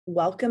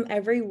Welcome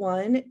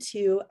everyone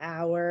to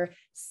our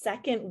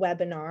second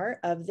webinar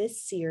of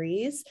this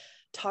series,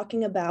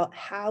 talking about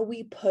how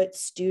we put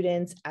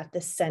students at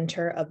the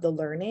center of the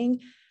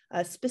learning,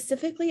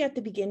 specifically at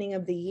the beginning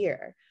of the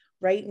year.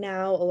 Right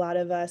now, a lot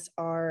of us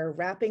are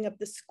wrapping up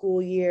the school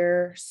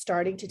year,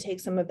 starting to take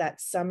some of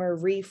that summer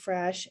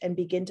refresh and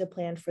begin to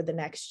plan for the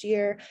next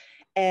year.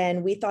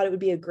 And we thought it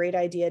would be a great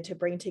idea to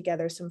bring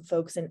together some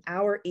folks in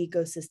our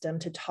ecosystem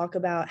to talk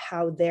about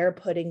how they're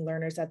putting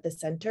learners at the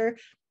center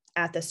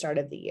at the start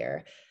of the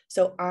year.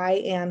 So I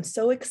am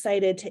so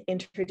excited to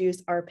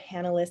introduce our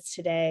panelists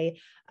today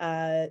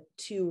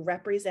to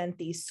represent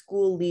the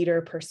school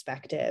leader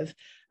perspective.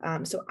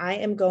 So I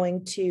am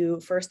going to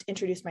first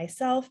introduce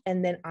myself,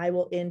 and then I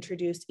will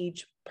introduce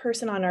each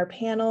person on our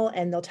panel,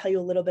 and they'll tell you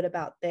a little bit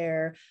about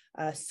their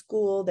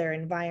school, their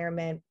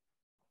environment,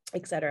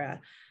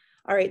 etc.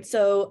 All right,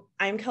 so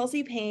I'm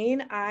Kelsey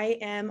Payne. I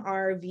am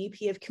our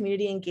VP of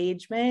Community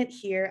Engagement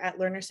here at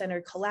Learner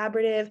Centered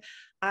Collaborative.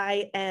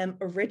 I am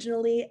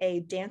originally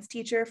a dance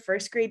teacher,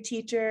 first grade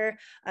teacher,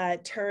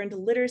 turned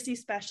literacy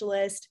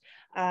specialist,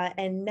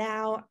 and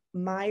now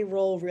my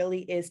role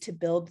really is to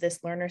build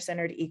this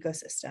learner-centered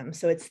ecosystem.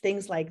 So it's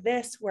things like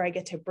this where I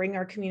get to bring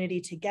our community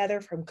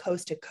together from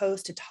coast to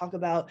coast to talk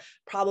about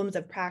problems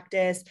of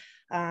practice.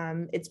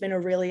 It's been a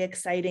really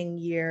exciting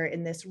year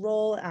in this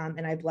role,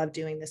 and I've loved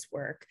doing this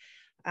work.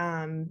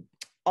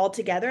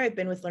 Altogether, I've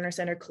been with Learner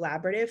Centered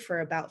Collaborative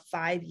for about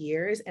 5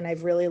 years, and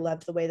I've really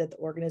loved the way that the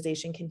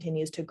organization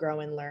continues to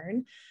grow and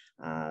learn.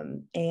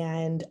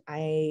 And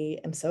I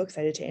am so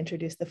excited to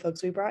introduce the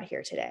folks we brought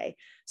here today.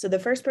 So the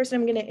first person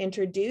I'm going to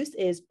introduce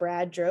is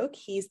Brad Droke.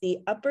 He's the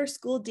Upper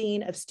School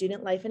Dean of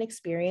Student Life and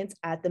Experience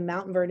at the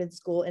Mount Vernon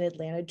School in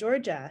Atlanta,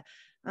 Georgia.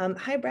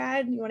 Hi,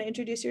 Brad. You want to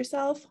introduce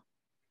yourself?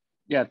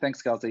 Yeah,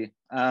 thanks, Kelsey.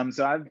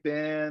 So I've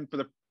been, for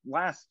the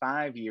last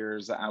 5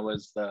 years, I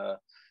was the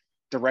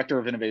Director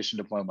of Innovation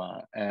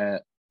Diploma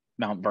at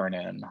Mount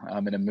Vernon,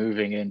 and I'm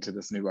moving into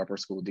this new Upper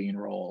School Dean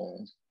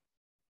role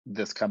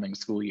this coming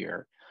school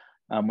year.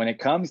 When it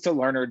comes to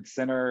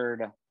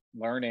learner-centered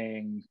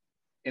learning,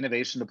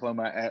 Innovation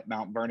Diploma at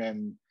Mount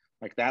Vernon,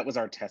 like that was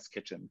our test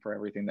kitchen for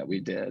everything that we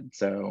did.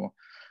 So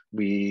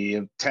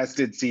we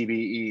tested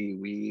CBE,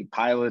 we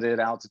piloted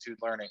altitude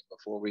learning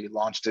before we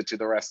launched it to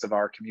the rest of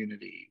our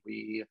community.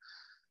 We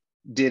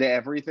did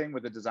everything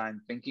with a design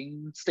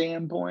thinking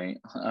standpoint,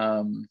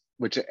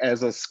 which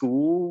as a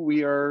school,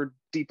 we are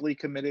deeply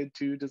committed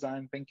to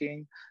design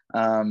thinking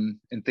and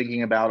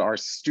thinking about our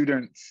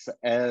students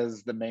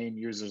as the main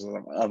users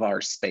of our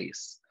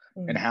space.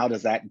 And how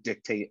does that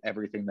dictate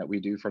everything that we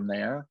do from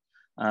there?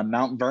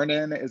 Mount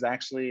Vernon is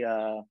actually,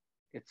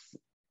 it's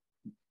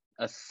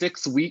a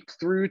 6-week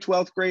through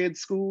 12th grade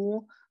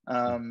school.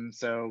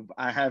 So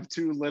I have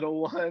 2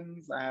 little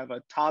ones. I have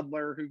a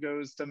toddler who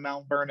goes to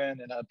Mount Vernon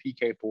and a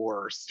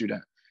PK4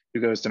 student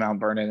who goes to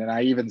Mount Vernon. And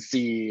I even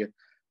see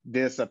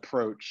this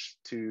approach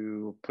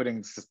to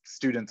putting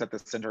students at the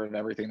center of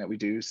everything that we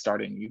do,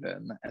 starting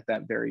even at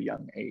that very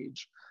young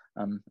age.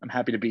 I'm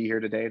happy to be here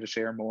today to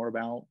share more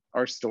about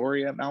our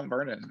story at Mount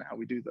Vernon and how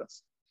we do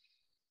this.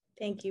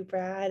 Thank you,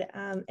 Brad.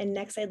 And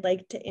next, I'd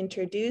like to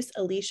introduce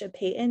Alicia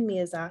Payton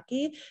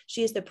Miyazaki.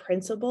 She is the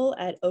principal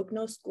at Oak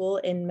Knoll School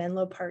in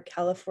Menlo Park,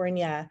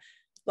 California.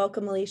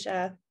 Welcome,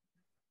 Alicia.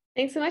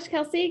 Thanks so much,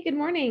 Kelsey. Good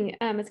morning.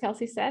 As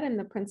Kelsey said, I'm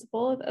the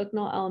principal of Oak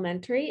Knoll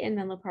Elementary in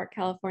Menlo Park,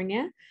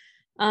 California.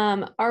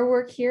 Our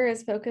work here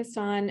is focused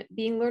on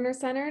being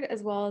learner-centered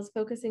as well as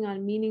focusing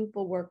on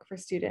meaningful work for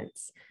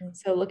students.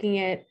 So looking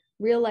at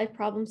real-life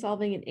problem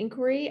solving and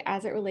inquiry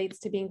as it relates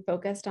to being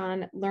focused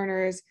on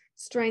learners'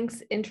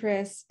 strengths,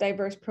 interests,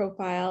 diverse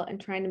profile, and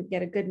trying to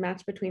get a good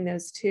match between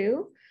those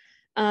two.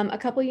 A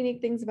couple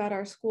unique things about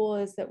our school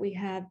is that we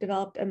have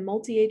developed a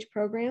multi-age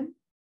program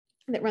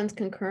that runs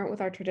concurrent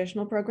with our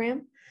traditional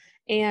program.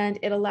 And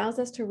it allows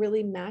us to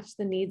really match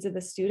the needs of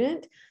the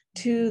student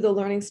to the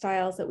learning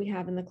styles that we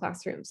have in the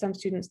classroom. Some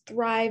students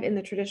thrive in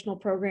the traditional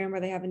program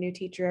where they have a new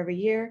teacher every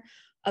year.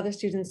 Other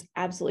students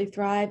absolutely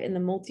thrive in the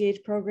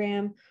multi-age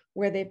program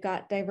where they've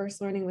got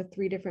diverse learning with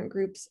 3 different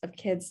groups of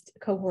kids,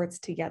 cohorts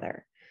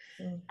together.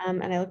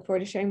 And I look forward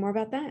to sharing more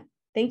about that.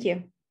 Thank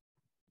you.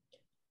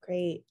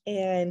 Great.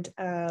 And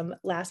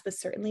last but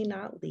certainly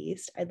not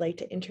least, I'd like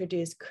to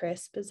introduce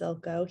Chris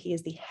Bazilko. He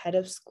is the head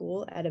of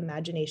school at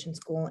Imagination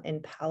School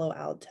in Palo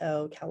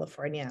Alto,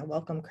 California.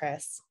 Welcome,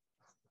 Chris.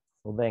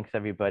 Well, thanks,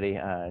 everybody.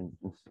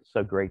 It's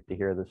so great to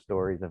hear the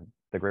stories of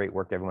the great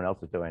work everyone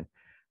else is doing.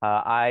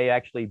 I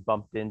actually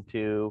bumped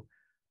into,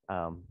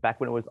 back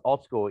when it was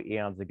alt school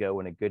eons ago,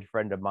 when a good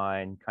friend of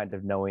mine, kind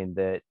of knowing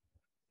that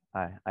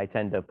I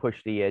tend to push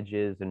the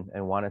edges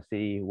and want to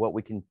see what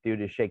we can do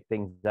to shake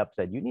things up,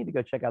 said, you need to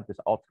go check out this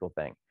alt school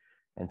thing.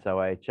 And so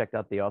I checked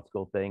out the alt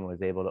school thing,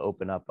 was able to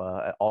open up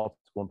an alt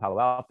school in Palo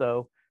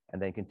Alto,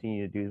 and then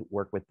continue to do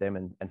work with them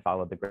and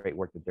follow the great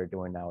work that they're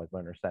doing now as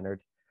learner-centered.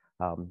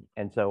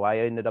 And so I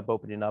ended up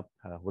opening up,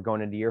 we're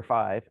going into year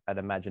 5 at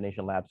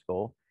Imagination Lab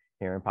School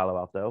here in Palo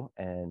Alto.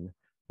 And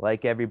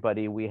like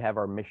everybody, we have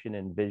our mission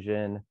and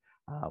vision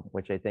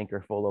which I think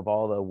are full of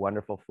all the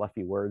wonderful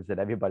fluffy words that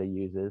everybody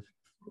uses,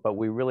 but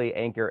we really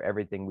anchor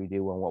everything we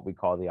do on what we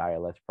call the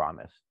ILS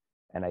promise.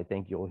 And I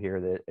think you'll hear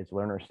that it's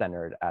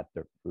learner-centered at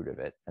the root of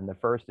it. And the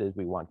first is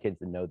we want kids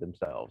to know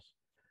themselves,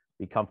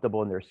 be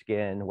comfortable in their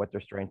skin, what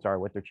their strengths are,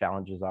 what their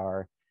challenges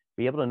are,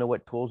 be able to know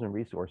what tools and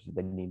resources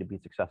they need to be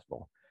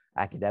successful,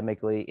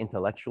 academically,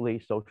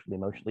 intellectually, socially,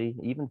 emotionally,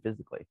 even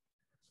physically.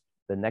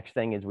 The next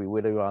thing is we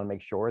really want to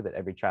make sure that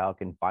every child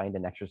can find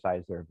and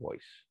exercise their voice.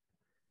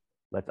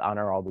 Let's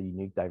honor all the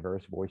unique,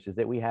 diverse voices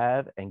that we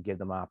have and give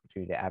them an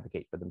opportunity to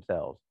advocate for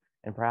themselves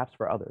and perhaps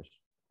for others.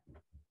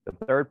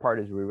 The third part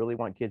is we really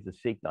want kids to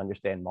seek to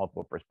understand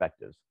multiple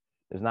perspectives.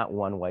 There's not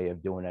one way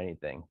of doing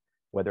anything,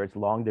 whether it's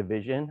long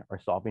division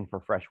or solving for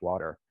fresh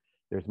water.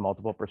 There's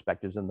multiple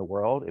perspectives in the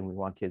world, and we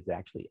want kids to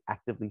actually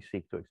actively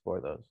seek to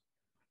explore those.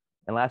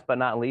 And last but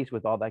not least,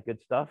 with all that good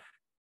stuff,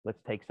 let's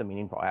take some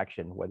meaningful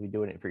action, whether you're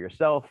doing it for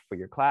yourself, for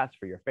your class,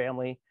 for your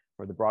family,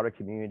 for the broader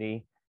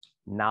community.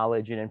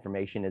 Knowledge and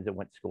information isn't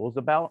what school's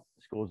about.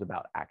 School's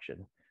about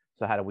action.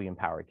 So how do we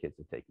empower kids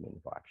to take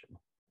meaningful action?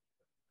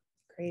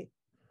 Great.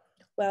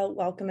 Well,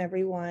 welcome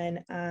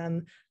everyone.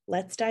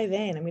 Let's dive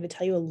in. I'm going to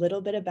tell you a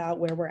little bit about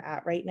where we're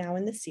at right now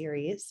in the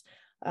series.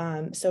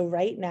 So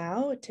right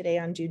now, today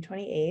on June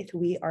 28th,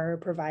 we are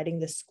providing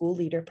the school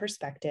leader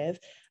perspective.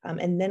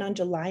 And then on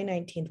July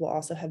 19th, we'll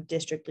also have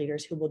district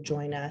leaders who will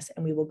join us,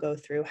 and we will go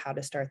through how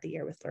to start the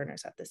year with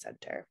learners at the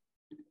center.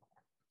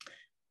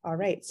 All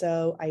right,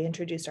 so I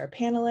introduced our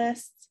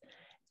panelists,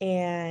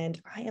 and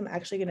I am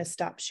actually going to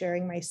stop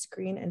sharing my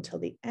screen until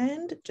the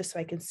end, just so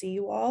I can see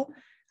you all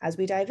as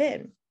we dive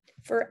in.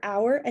 For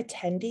our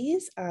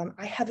attendees,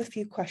 I have a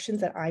few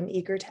questions that I'm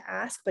eager to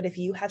ask, but if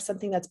you have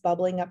something that's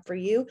bubbling up for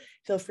you,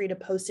 feel free to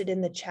post it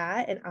in the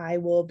chat and I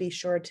will be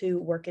sure to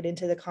work it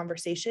into the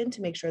conversation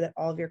to make sure that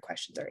all of your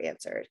questions are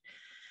answered.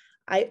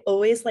 I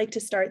always like to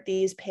start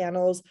these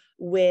panels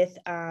with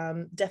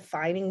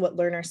defining what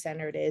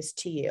learner-centered is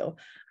to you.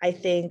 I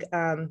think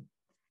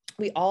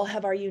we all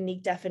have our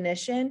unique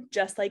definition,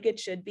 just like it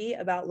should be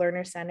about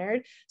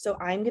learner-centered. So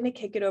I'm going to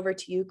kick it over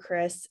to you,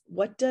 Chris.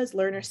 What does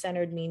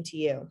learner-centered mean to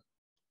you?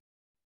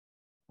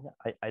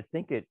 I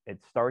think it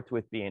starts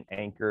with being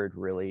anchored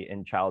really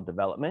in child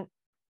development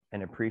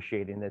and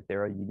appreciating that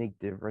there are unique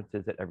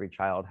differences that every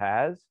child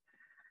has.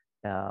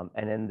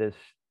 And in this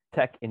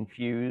tech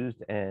infused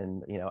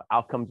and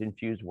outcomes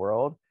infused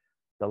world,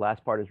 the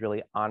last part is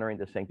really honoring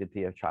the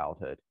sanctity of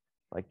childhood.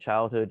 Like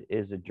childhood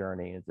is a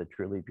journey, it's a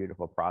truly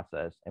beautiful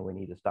process, and we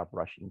need to stop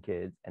rushing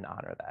kids and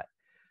honor that.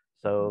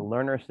 So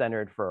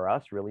learner-centered for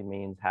us really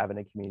means having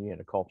a community and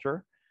a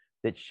culture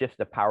that shifts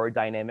the power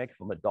dynamic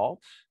from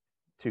adults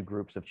to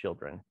groups of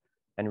children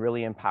and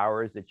really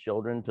empowers the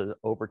children to,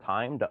 over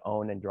time, to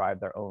own and drive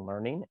their own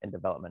learning in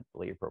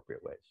developmentally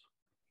appropriate ways.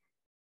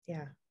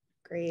 Yeah,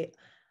 great.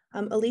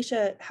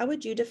 Alicia, how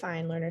would you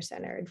define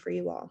learner-centered for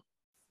you all?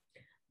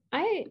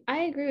 I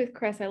agree with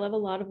Chris. I love a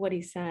lot of what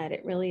he said.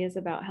 It really is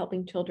about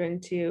helping children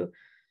to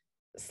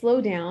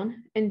slow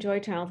down, enjoy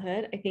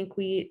childhood. I think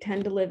we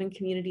tend to live in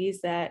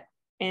communities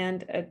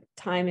and a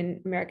time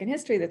in American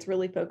history that's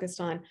really focused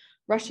on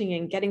rushing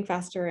and getting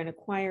faster and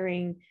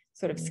acquiring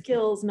sort of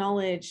skills,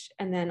 knowledge,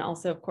 and then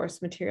also, of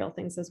course, material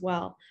things as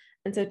well.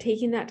 And so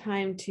taking that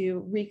time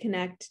to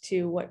reconnect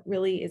to what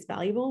really is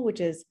valuable, which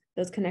is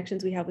those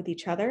connections we have with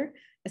each other,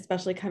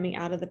 especially coming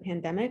out of the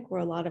pandemic,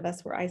 where a lot of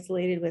us were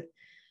isolated with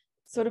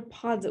sort of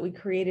pods that we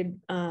created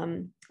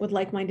with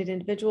like-minded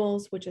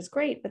individuals, which is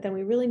great, but then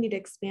we really need to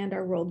expand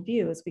our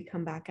worldview as we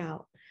come back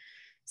out.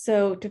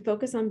 So to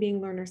focus on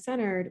being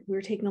learner-centered,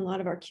 we're taking a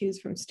lot of our cues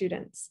from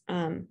students.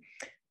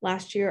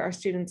 Last year, our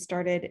students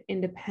started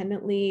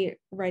independently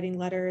writing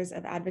letters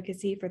of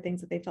advocacy for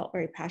things that they felt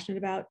very passionate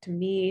about, to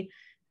me,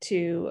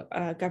 to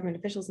government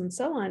officials and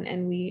so on.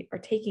 And we are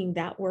taking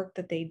that work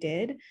that they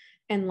did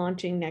and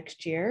launching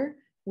next year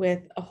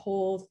with a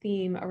whole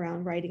theme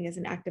around writing as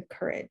an act of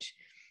courage.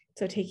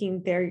 So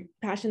taking their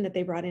passion that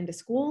they brought into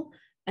school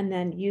and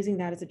then using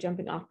that as a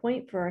jumping off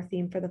point for our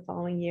theme for the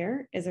following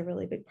year is a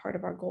really big part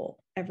of our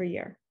goal every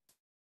year.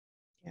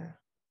 Yeah,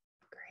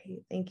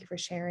 great. Thank you for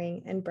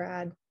sharing. And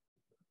Brad?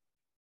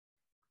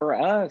 For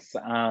us,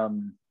 I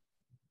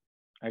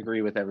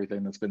agree with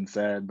everything that's been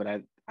said,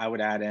 but I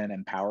would add in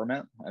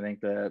empowerment. I think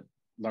the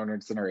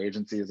Learner Center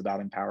Agency is about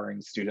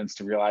empowering students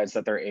to realize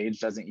that their age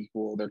doesn't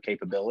equal their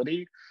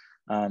capability,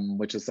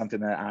 which is something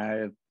that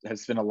I have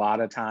spent a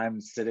lot of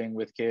time sitting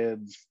with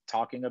kids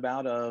talking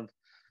about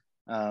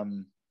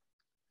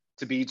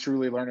to be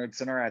truly Learner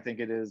Center. I think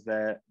it is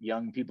that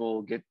young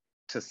people get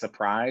to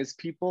surprise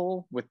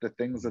people with the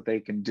things that they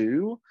can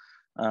do,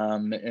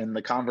 and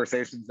the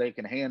conversations they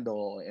can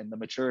handle and the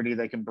maturity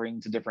they can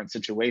bring to different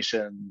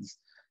situations.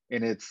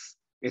 And it's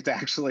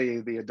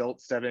actually the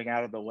adults stepping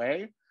out of the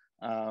way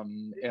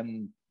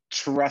and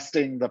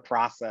trusting the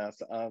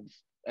process of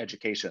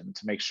education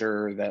to make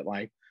sure that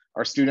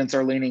our students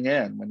are leaning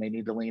in when they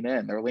need to lean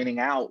in, they're leaning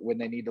out when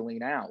they need to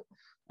lean out,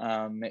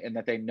 and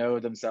that they know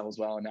themselves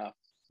well enough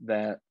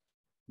that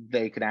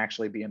they can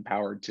actually be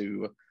empowered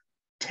to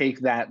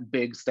take that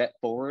big step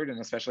forward. And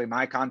especially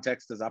my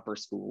context is upper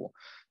school.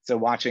 So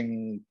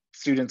watching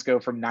students go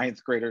from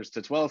 9th graders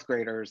to 12th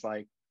graders,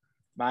 like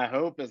my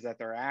hope is that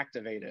they're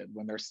activated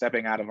when they're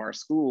stepping out of our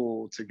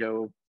school to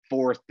go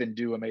forth and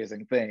do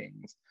amazing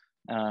things,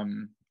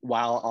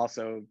 while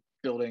also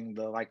building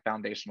the like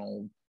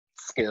foundational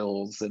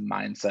skills and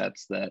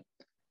mindsets that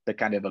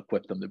kind of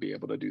equip them to be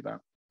able to do that.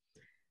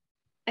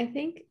 I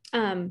think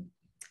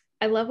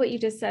I love what you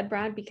just said,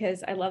 Brad,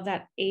 because I love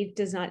that age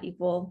does not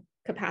equal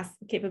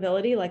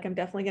capability. Like, I'm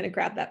definitely going to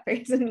grab that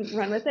phrase and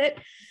run with it.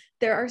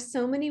 There are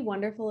so many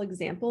wonderful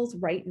examples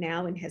right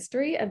now in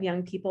history of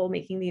young people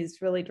making these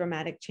really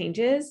dramatic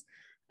changes.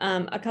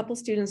 A couple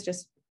students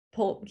just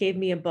gave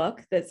me a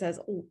book that's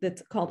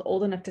called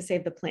Old Enough to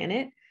Save the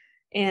Planet.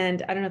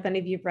 And I don't know if any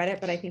of you've read it,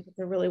 but I think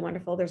they're really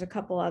wonderful. There's a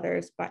couple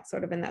others, but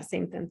sort of in that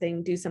same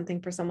thing, do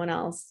something for someone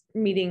else,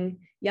 meeting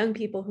young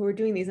people who are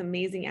doing these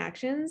amazing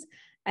actions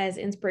as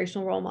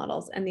inspirational role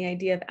models. And the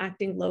idea of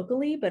acting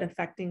locally, but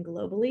affecting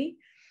globally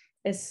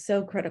is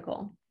so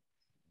critical.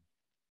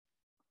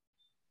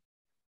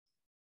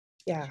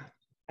 Yeah,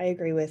 I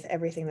agree with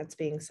everything that's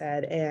being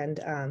said.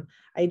 And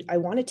I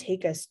want to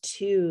take us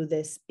to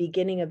this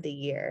beginning of the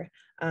year,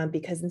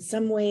 because in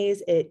some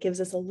ways it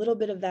gives us a little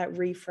bit of that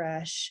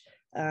refresh,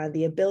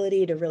 the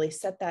ability to really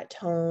set that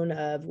tone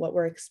of what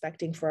we're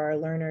expecting for our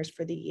learners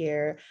for the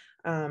year.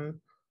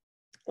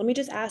 Let me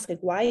just ask, like,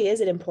 why is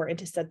it important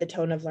to set the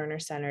tone of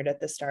learner-centered at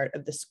the start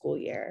of the school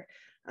year?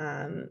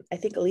 I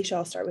think, Alicia,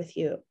 I'll start with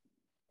you.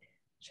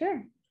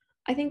 Sure.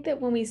 I think that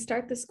when we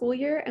start the school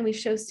year and we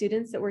show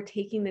students that we're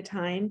taking the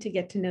time to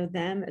get to know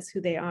them as who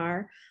they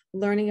are,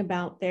 learning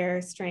about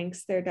their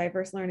strengths, their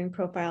diverse learning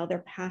profile,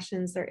 their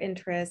passions, their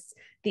interests,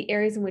 the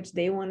areas in which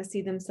they want to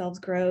see themselves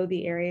grow,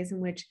 the areas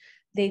in which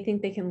they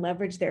think they can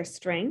leverage their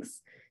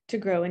strengths to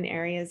grow in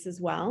areas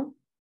as well.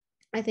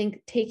 I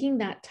think taking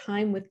that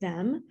time with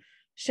them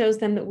shows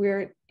them that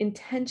we're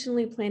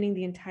intentionally planning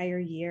the entire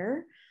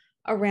year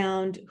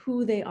around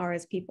who they are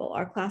as people.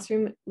 Our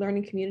classroom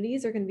learning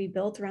communities are going to be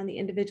built around the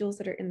individuals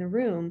that are in the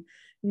room,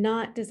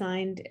 not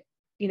designed,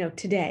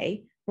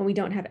 today when we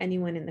don't have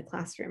anyone in the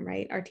classroom,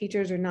 right? Our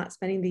teachers are not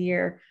spending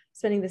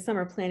the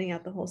summer planning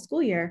out the whole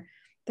school year.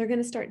 They're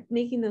going to start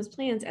making those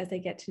plans as they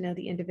get to know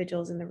the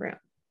individuals in the room.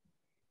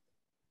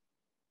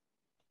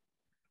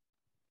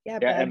 Yeah,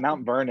 at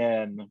Mount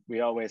Vernon,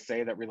 we always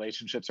say that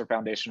relationships are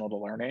foundational to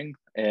learning.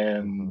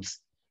 And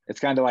it's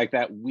kind of like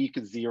that week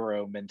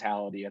 0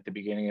 mentality at the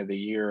beginning of the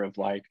year of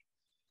like,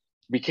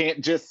 we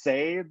can't just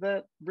say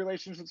that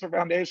relationships are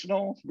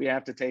foundational. We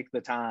have to take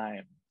the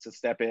time to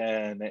step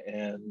in.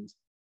 And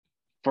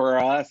for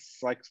us,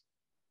 like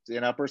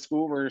in upper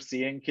school, we're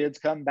seeing kids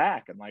come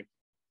back and like,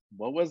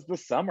 what was the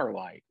summer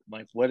like?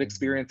 Like, what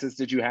experiences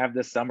did you have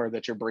this summer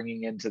that you're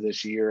bringing into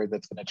this year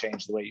that's going to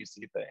change the way you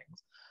see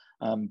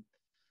things?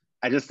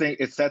 I just think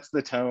it sets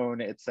the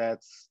tone.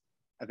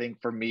 I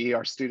think for me,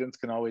 our students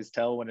can always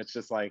tell when it's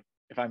just like,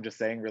 if I'm just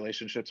saying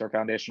relationships are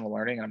foundational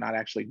learning, and I'm not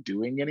actually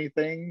doing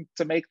anything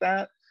to make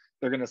that,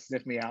 they're going to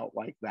sniff me out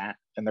like that,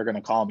 and they're going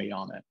to call me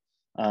on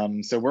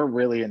it. So we're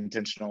really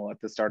intentional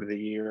at the start of the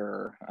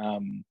year.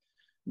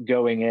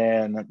 Going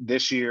in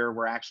this year,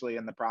 we're actually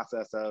in the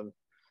process of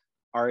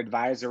our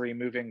advisory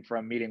moving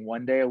from meeting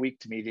 1 day a week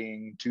to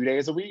meeting 2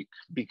 days a week,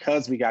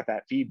 because we got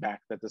that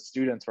feedback that the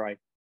students were like,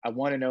 I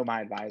want to know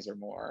my advisor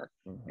more.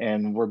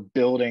 And we're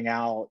building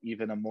out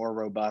even a more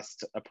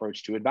robust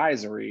approach to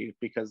advisory,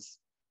 because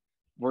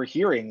we're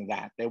hearing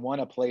that they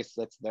want a place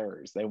that's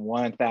theirs. They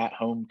want that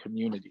home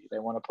community. They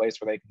want a place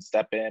where they can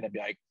step in and be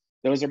like,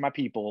 those are my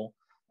people,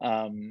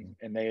 and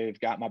they've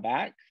got my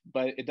back.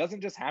 But it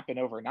doesn't just happen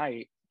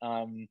overnight.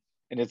 And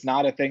it's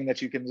not a thing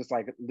that you can just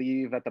like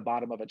leave at the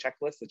bottom of a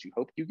checklist that you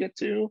hope you get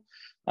to.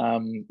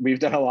 We've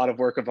done a lot of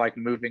work of like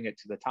moving it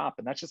to the top,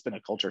 and that's just been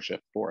a culture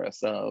shift for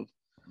us of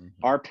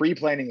our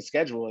pre-planning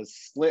schedule is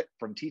split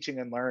from teaching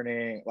and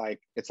learning. Like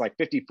it's like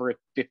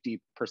 50%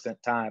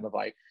 time of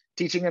like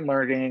teaching and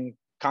learning,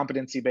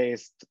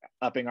 competency-based,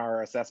 upping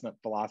our assessment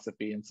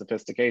philosophy and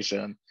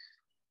sophistication,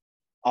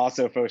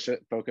 also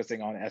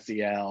focusing on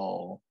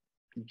SEL,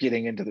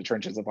 getting into the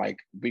trenches of like,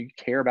 we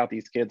care about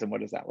these kids and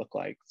what does that look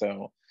like?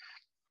 So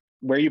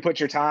where you put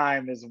your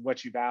time is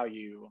what you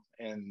value.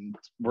 And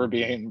we're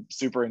being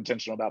super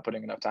intentional about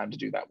putting enough time to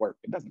do that work.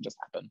 It doesn't just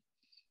happen.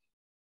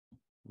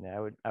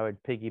 Yeah, I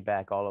would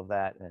piggyback all of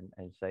that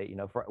and say,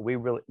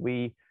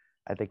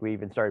 I think we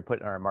even started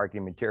putting in our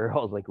marketing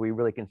materials, like we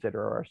really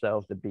consider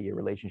ourselves to be a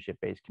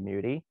relationship-based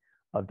community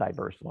of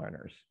diverse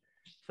learners.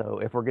 So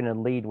if we're going to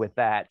lead with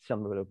that,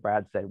 some of what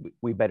Brad said,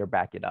 we better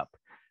back it up.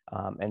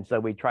 And so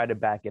we try to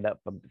back it up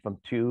from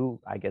two,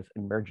 I guess,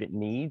 emergent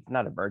needs,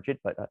 not emergent,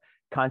 but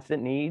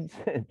constant needs,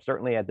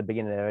 certainly at the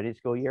beginning of any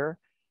school year.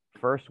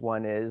 First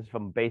one is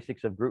from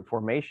basics of group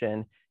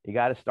formation. You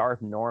got to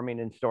start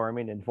norming and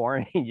storming and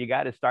forming. You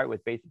got to start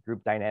with basic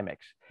group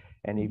dynamics.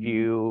 And if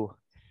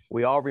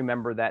we all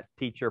remember that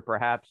teacher,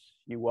 perhaps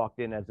you walked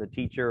in as a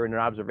teacher and an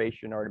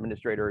observation or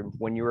administrator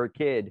when you were a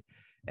kid,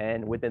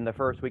 and within the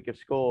first week of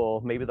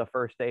school, maybe the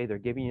first day, they're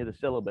giving you the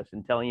syllabus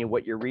and telling you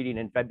what you're reading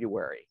in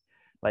February.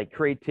 Like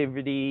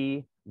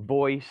creativity,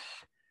 voice,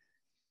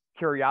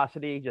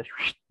 curiosity,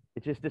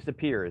 it just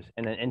disappears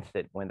in an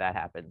instant when that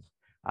happens.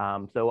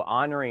 So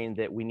honoring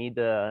that we need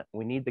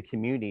the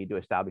community to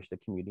establish the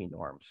community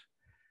norms.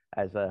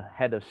 As a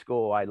head of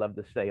school, I love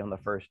to say on the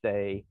first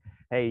day,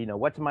 hey, you know,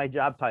 what's my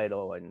job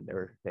title? And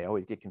they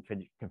always get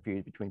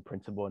confused between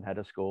principal and head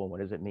of school. And what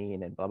does it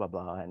mean? And blah, blah,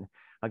 blah. And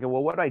I go,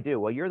 well, what do I do?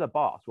 Well, you're the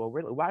boss. Well,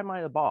 really, why am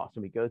I the boss?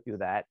 And we go through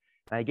that.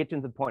 And I get to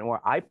the point where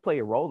I play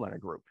a role in a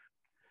group.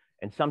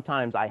 And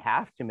sometimes I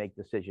have to make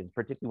decisions,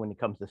 particularly when it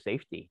comes to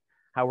safety.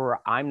 However,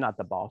 I'm not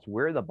the boss.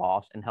 We're the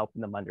boss, and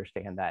helping them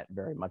understand that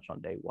very much on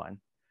day one.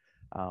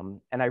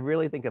 And I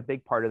really think a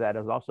big part of that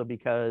is also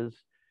because,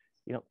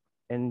 you know,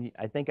 and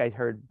I think I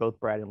heard both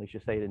Brad and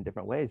Alicia say it in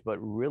different ways, but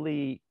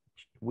really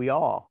we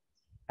all,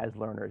 as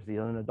learners, the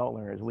young adult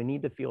learners, we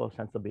need to feel a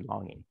sense of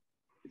belonging.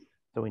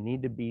 So we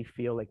need to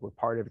feel like we're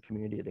part of a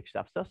community that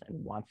accepts us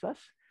and wants us.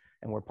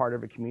 And we're part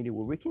of a community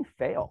where we can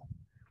fail,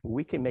 where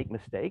we can make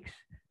mistakes,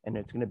 and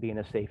it's going to be in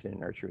a safe and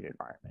nurturing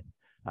environment.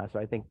 So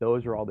I think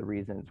those are all the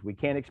reasons. We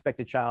can't expect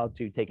a child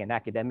to take an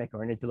academic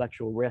or an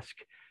intellectual risk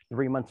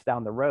 3 months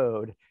down the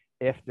road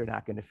if they're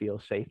not going to feel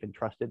safe and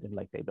trusted and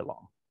like they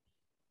belong.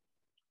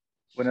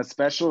 When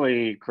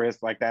especially,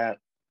 Chris, like that,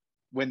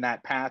 when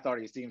that path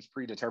already seems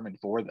predetermined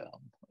for them,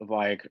 of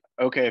like,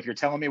 okay, if you're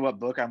telling me what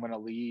book I'm going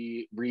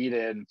to read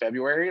in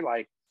February,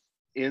 like,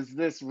 is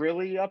this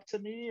really up to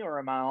me, or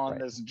am I on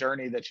this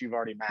journey that you've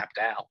already mapped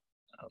out?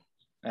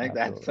 I think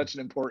that's such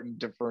an important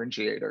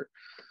differentiator.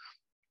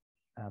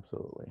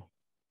 Absolutely.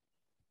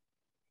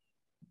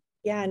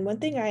 Yeah, and one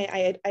thing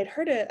I'd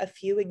heard a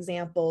few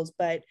examples,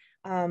 but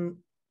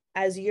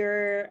as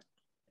you're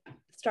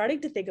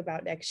starting to think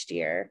about next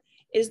year,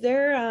 is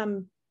there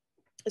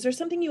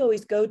something you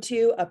always go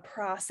to, a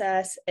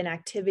process, an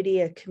activity,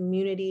 a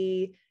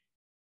community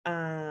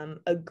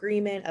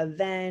agreement,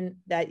 event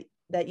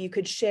that you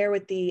could share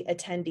with the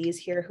attendees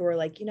here who are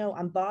like, you know,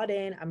 I'm bought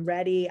in, I'm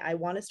ready, I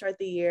want to start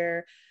the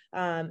year,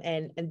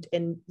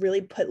 and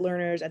really put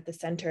learners at the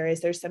center?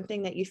 Is there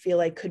something that you feel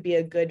like could be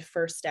a good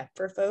first step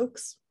for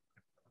folks?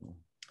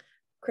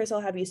 Chris,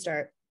 I'll have you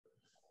start.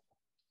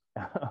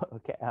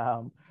 Okay.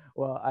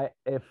 Well,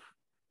 if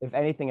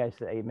anything I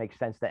say makes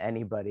sense to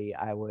anybody,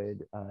 I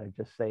would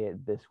just say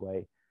it this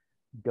way: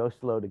 go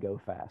slow to go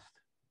fast.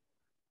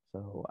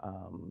 So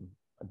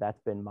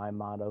that's been my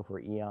motto for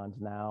eons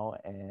now.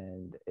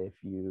 And if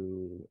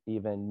you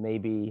even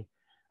maybe,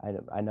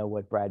 I know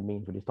what Brad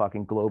means when he's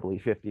talking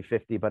globally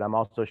 50-50, but I'm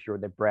also sure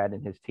that Brad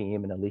and his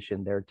team and Alicia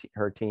and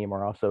her team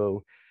are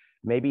also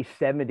maybe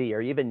 70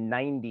 or even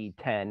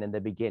 90-10 in the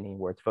beginning,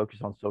 where it's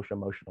focused on social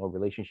emotional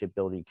relationship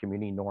building,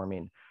 community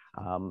norming.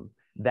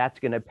 That's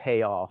going to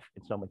pay off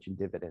in so much in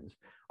dividends.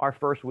 Our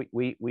first week,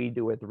 we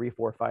do a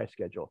 3-4-5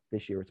 schedule.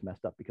 This year it's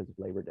messed up because of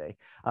Labor Day,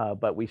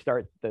 but we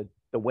start the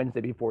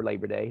Wednesday before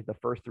Labor Day, the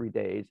first 3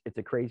 days. It's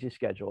a crazy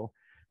schedule,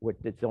 which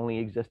it's only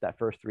exists that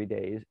first 3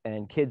 days,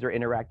 and kids are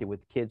interacting with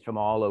kids from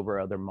all over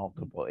other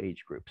multiple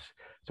age groups.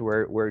 So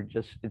we're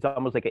just, it's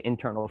almost like an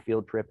internal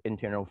field trip,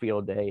 internal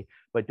field day,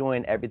 but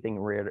doing everything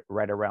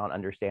right around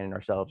understanding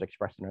ourselves,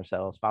 expressing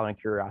ourselves, following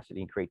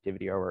curiosity and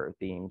creativity are our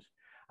themes.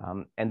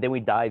 And then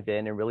we dive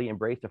in and really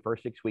embrace the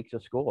first 6 weeks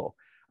of school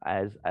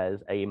as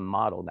a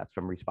model. That's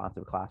from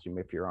Responsive Classroom,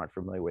 if you aren't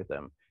familiar with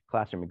them.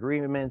 Classroom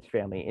agreements,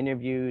 family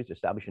interviews,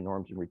 establishing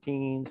norms and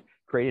routines,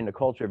 creating a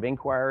culture of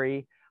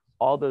inquiry.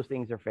 All those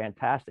things are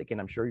fantastic,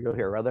 and I'm sure you'll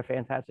hear other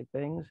fantastic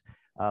things.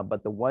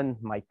 But the one,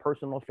 my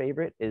personal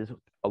favorite, is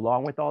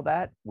along with all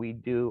that, we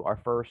do our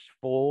first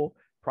full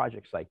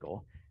project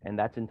cycle, and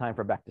that's in time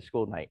for back to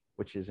school night,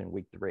 which is in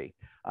week 3.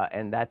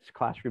 And that's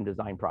classroom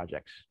design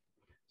projects.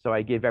 So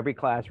I give every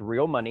class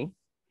real money.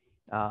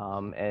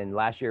 And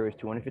last year it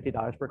was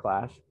 $250 per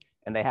class,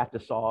 and they have to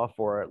solve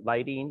for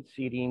lighting,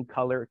 seating,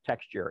 color,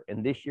 texture.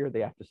 And this year they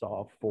have to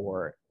solve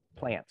for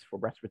plants, for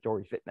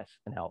respiratory fitness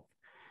and health.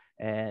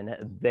 And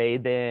they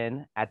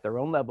then, at their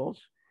own levels,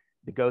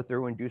 to go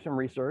through and do some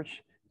research,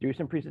 do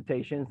some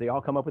presentations. They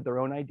all come up with their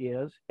own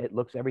ideas. It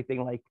looks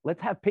everything like,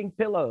 let's have pink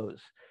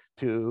pillows,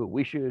 to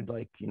we should,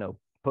 like, you know,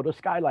 put a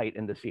skylight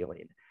in the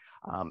ceiling.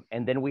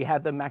 And then we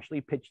have them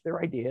actually pitch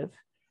their ideas.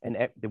 And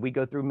we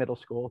go through middle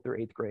school through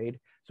 8th grade.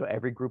 So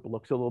every group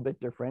looks a little bit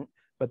different,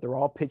 but they're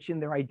all pitching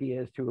their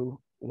ideas to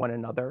one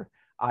another.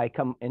 I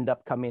end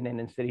up coming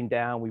in and sitting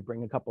down. We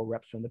bring a couple of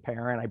reps from the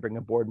parent. I bring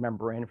a board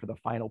member in for the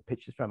final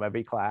pitches from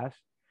every class.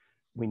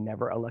 We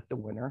never elect a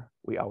winner.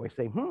 We always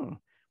say,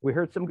 we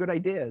heard some good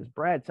ideas.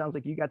 Brad, sounds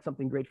like you got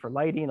something great for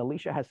lighting.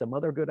 Alicia has some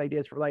other good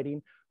ideas for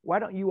lighting. Why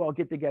don't you all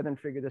get together and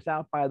figure this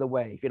out? By the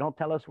way, if you don't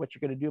tell us what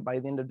you're going to do by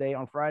the end of the day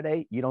on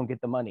Friday, you don't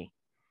get the money.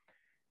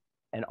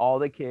 And all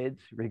the kids,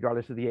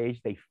 regardless of the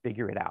age, they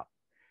figure it out.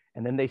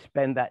 And then they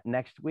spend that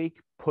next week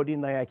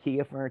putting the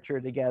IKEA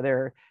furniture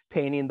together,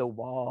 painting the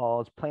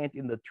walls,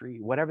 planting the tree,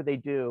 whatever they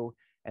do.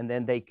 And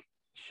then they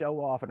show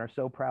off and are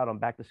so proud on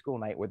back to school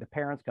night, where the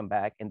parents come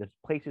back and the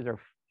places are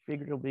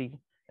figuratively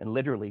and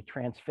literally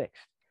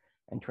transfixed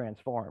and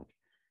transformed.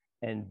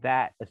 And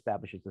that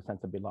establishes a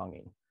sense of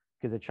belonging.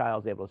 because the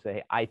child's able to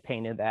say, I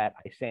painted that,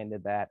 I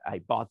sanded that, I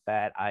bought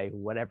that,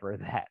 whatever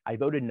that, I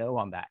voted no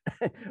on that,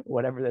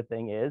 whatever the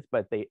thing is,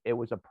 but it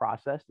was a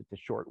process. It's a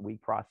short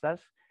week process.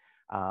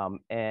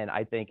 And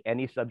I think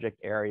any subject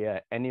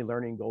area, any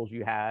learning goals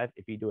you have,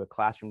 if you do a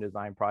classroom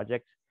design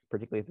project,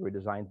 particularly through a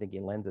design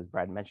thinking lens, as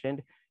Brad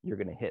mentioned, you're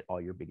going to hit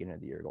all your beginning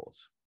of the year goals.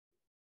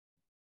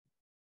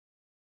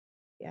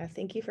 Yeah,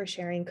 thank you for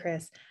sharing,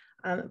 Chris.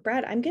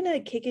 Brad, I'm going to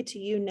kick it to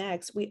you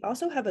next. We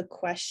also have a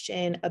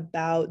question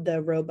about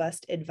the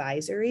robust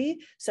advisory.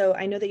 So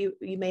I know that you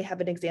may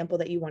have an example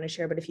that you want to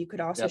share, but if you could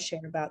also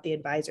share about the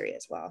advisory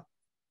as well.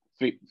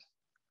 Sweet.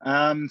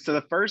 So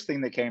the first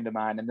thing that came to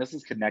mind, and this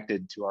is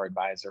connected to our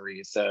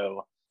advisory.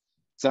 So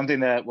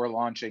something that we're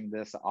launching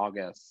this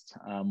August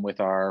with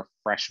our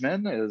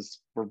freshmen is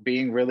we're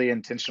being really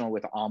intentional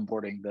with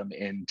onboarding them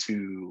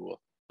into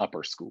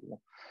upper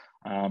school.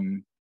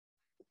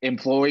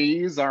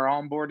 Employees are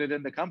onboarded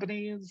into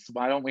companies.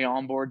 Why don't we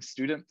onboard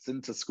students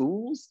into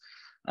schools?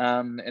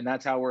 And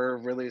that's how we're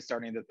really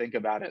starting to think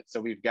about it. So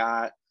we've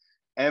got,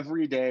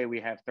 every day we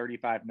have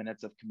 35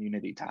 minutes of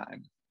community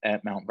time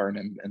at Mount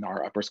Vernon in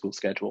our upper school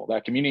schedule.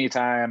 That community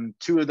time,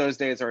 2 of those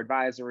days are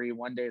advisory,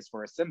 1 day is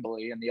for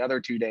assembly, and the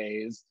other 2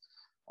 days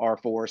are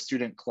for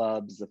student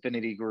clubs,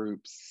 affinity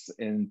groups,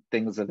 and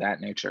things of that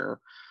nature.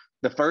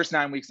 The first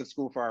 9 weeks of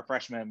school for our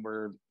freshmen,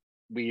 we're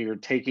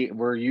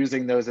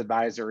using those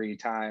advisory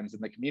times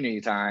and the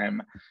community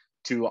time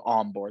to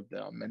onboard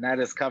them. And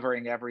that is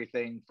covering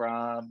everything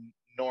from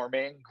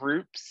norming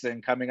groups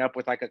and coming up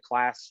with like a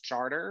class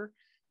charter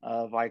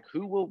of like,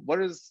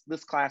 what is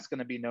this class going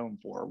to be known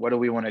for? What do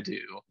we want to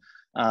do?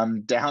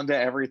 Down to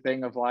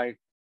everything of like,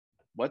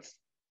 what's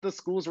the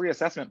school's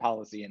reassessment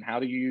policy and how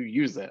do you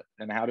use it?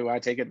 And how do I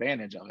take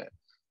advantage of it?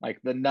 Like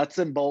the nuts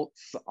and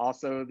bolts,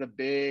 also the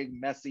big,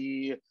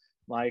 messy,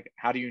 like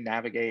how do you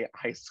navigate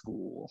high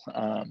school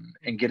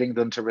and getting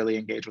them to really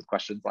engage with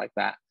questions like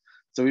that.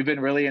 So we've been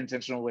really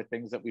intentional with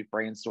things that we've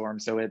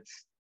brainstormed. So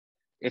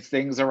it's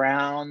things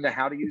around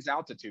how to use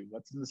altitude,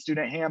 what's in the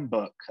student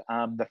handbook.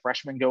 The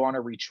freshmen go on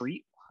a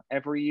retreat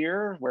every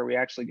year where we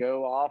actually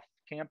go off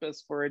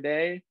campus for a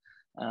day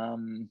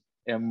and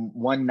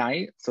one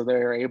night. So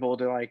they're able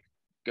to like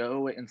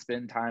go and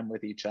spend time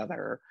with each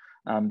other.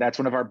 That's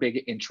one of our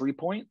big entry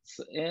points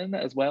in,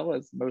 as well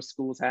as most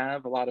schools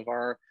have. A lot of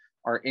our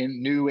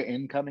new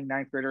incoming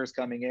 9th graders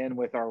coming in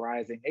with our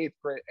rising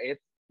 8th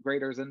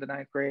graders into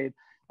 9th grade.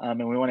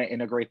 And we want to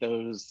integrate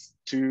those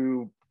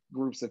 2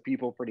 groups of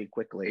people pretty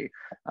quickly.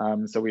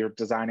 So we are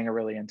designing a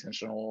really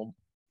intentional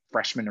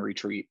freshman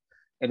retreat.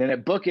 And then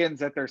it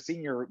bookends at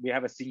we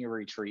have a senior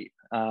retreat.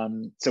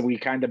 So we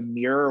kind of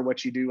mirror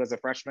what you do as a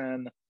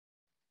freshman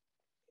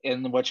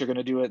and what you're going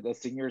to do at the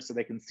seniors so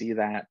they can see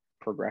that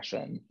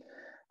progression.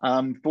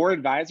 For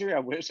advisory, I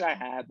wish I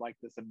had like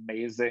this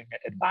amazing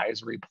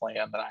advisory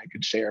plan that I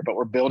could share, but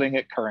we're building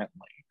it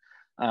currently.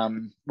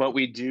 What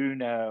we do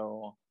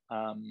know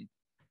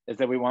is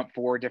that we want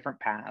 4 different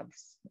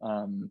paths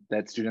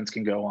that students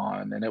can go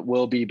on, and it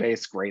will be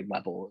base grade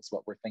level is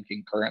what we're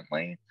thinking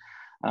currently.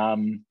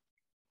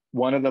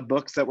 One of the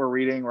books that we're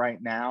reading right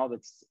now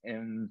that's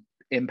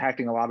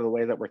impacting a lot of the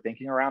way that we're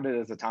thinking around it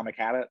is Atomic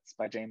Habits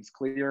by James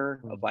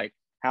Clear, of like,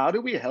 how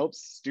do we help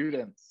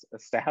students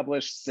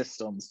establish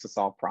systems to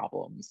solve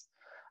problems?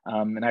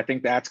 And I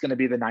think that's going to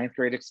be the 9th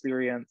grade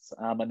experience.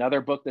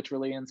 Another book that's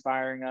really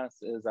inspiring us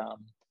is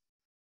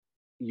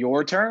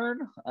Your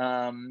Turn.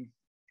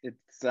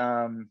 It's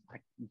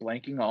like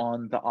blanking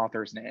on the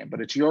author's name,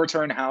 but it's Your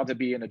Turn, How to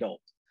Be an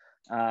Adult.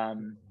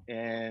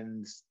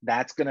 And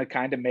that's going to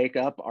kind of make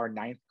up our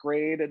 9th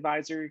grade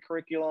advisory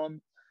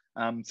curriculum.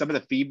 Some of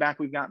the feedback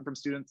we've gotten from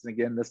students, and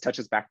again, this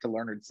touches back to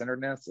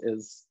learner-centeredness,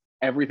 is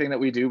everything that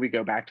we do, we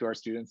go back to our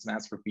students and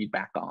ask for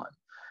feedback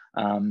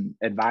on.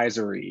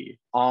 Advisory,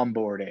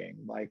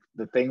 onboarding, like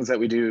the things that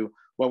we do.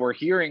 What we're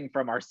hearing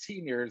from our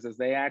seniors is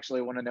they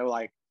actually want to know,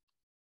 like,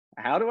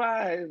 how do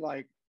I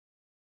like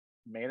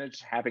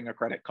manage having a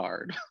credit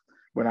card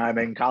when I'm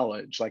in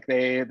college? Like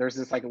there's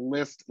this like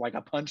list, like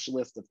a punch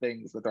list of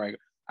things that they're like,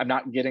 I'm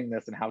not getting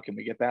this, and how can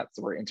we get that?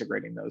 So we're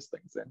integrating those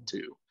things in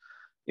too.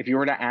 If you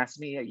were to ask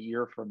me a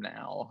year from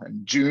now,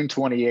 and June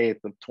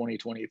 28th of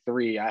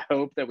 2023, I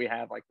hope that we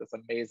have like this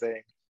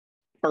amazing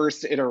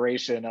first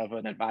iteration of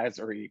an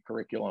advisory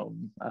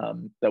curriculum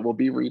that we'll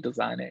be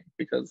redesigning,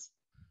 because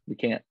we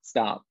can't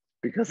stop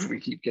because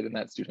we keep getting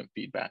that student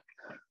feedback.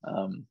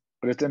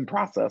 But it's in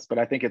process. But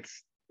I think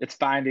it's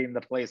finding the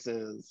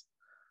places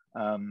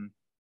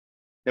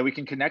that we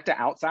can connect to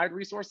outside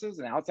resources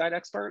and outside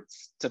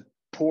experts to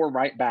pour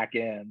right back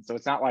in. So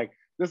it's not like,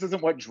 this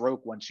isn't what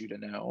Droke wants you to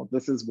know.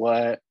 This is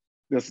what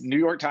this New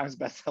York Times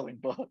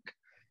bestselling book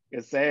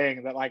is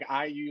saying that like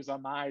I use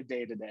on my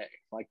day-to-day.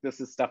 Like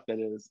this is stuff that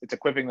it's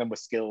equipping them with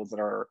skills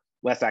that are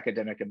less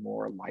academic and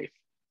more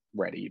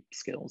life-ready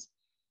skills.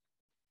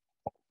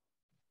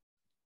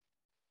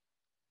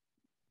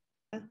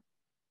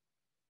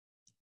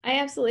 I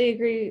absolutely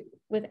agree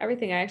with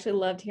everything. I actually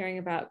loved hearing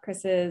about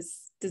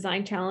Chris's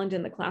design challenge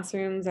in the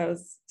classrooms. I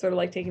was sort of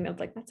like taking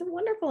notes, like, that's a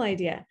wonderful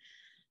idea.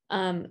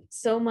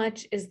 So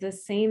much is the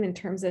same in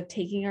terms of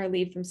taking our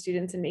lead from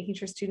students and making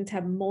sure students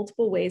have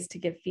multiple ways to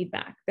give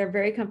feedback. They're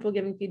very comfortable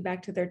giving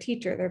feedback to their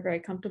teacher. They're very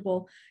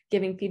comfortable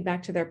giving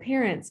feedback to their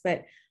parents.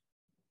 But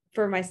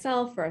for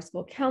myself, for our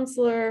school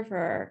counselor,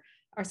 for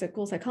our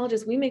school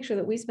psychologist, we make sure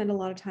that we spend a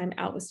lot of time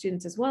out with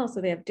students as well. So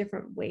they have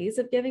different ways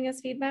of giving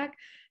us feedback.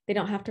 They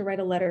don't have to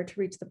write a letter to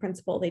reach the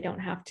principal. They don't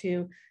have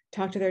to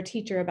talk to their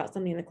teacher about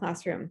something in the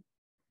classroom.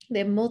 They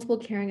have multiple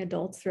caring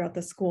adults throughout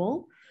the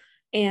school.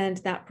 And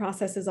that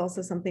process is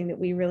also something that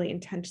we really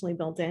intentionally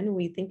built in.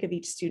 We think of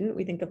each student,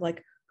 we think of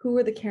like, who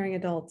are the caring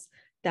adults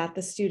that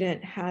the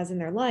student has in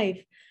their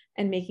life,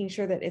 and making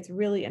sure that it's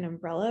really an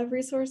umbrella of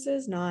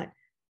resources, not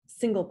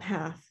single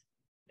path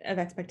of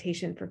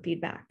expectation for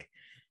feedback.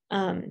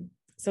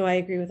 So I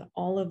agree with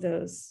all of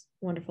those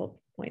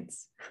wonderful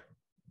points.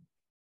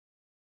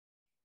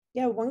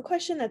 Yeah, one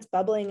question that's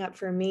bubbling up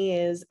for me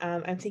is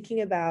I'm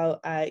thinking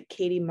about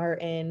Katie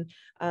Martin,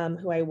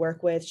 who I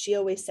work with. She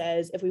always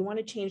says, if we want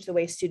to change the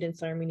way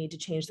students learn, we need to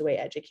change the way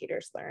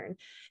educators learn.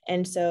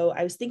 And so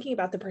I was thinking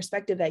about the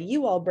perspective that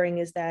you all bring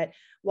is that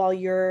while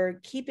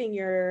you're keeping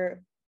your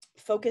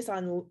focus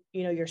on,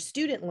 your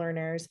student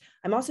learners,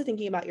 I'm also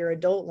thinking about your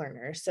adult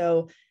learners.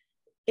 So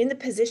in the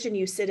position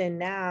you sit in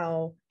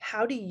now,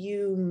 how do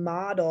you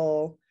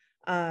model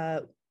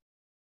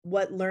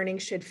what learning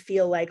should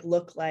feel like,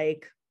 look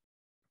like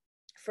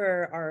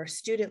for our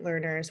student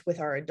learners with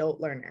our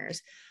adult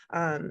learners?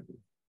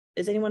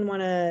 Does anyone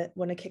want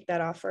to kick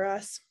that off for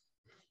us?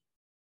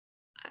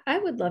 I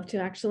would love to,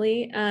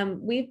 actually.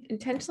 We've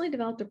intentionally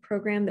developed a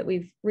program that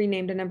we've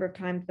renamed a number of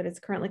times, but it's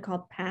currently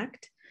called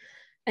PACT,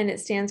 and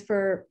it stands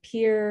for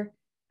Peer,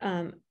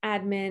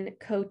 Admin,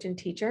 Coach, and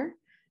Teacher.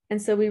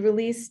 And so we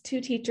release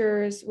 2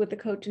 teachers with a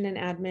coach and an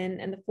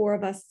admin, and the 4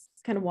 of us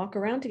kind of walk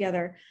around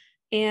together.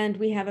 And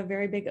we have a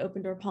very big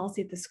open door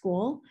policy at the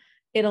school.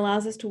 It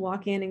allows us to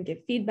walk in and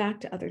give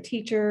feedback to other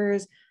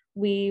teachers.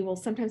 We will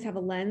sometimes have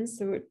a lens.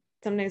 So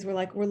sometimes we're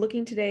like, we're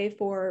looking today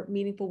for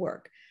meaningful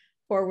work,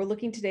 or we're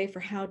looking today for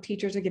how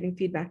teachers are giving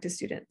feedback to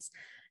students.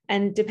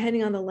 And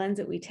depending on the lens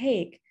that we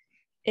take,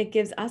 it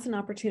gives us an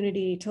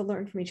opportunity to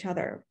learn from each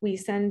other. We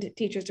send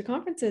teachers to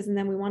conferences, and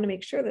then we want to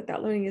make sure that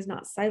that learning is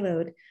not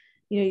siloed.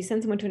 You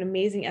send someone to an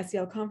amazing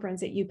SEL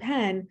conference at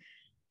UPenn.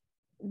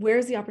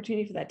 Where's the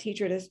opportunity for that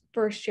teacher to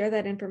first share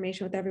that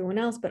information with everyone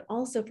else, but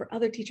also for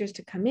other teachers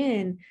to come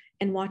in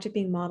and watch it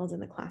being modeled in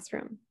the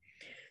classroom?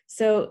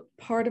 So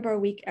part of our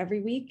week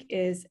every week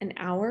is an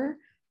hour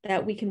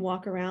that we can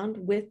walk around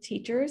with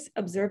teachers,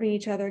 observing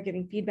each other,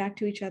 giving feedback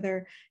to each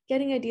other,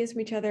 getting ideas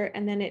from each other,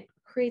 and then it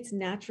creates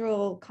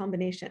natural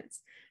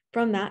combinations.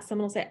 From that,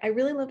 someone will say, I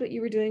really loved what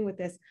you were doing with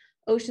this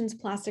oceans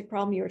plastic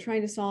problem you were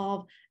trying to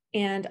solve,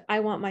 and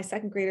I want my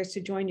 2nd graders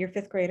to join your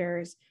 5th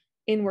graders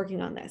in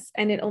working on this.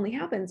 And it only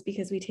happens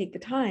because we take the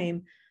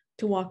time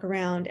to walk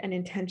around and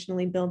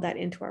intentionally build that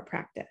into our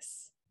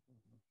practice.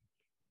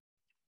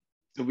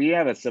 So we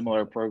have a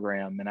similar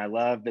program, and I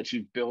love that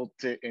you've built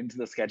it into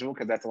the schedule,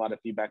 because that's a lot of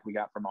feedback we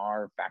got from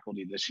our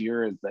faculty this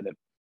year, is that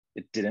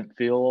it didn't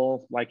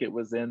feel like it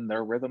was in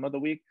their rhythm of the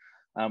week.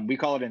 We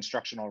call it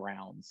instructional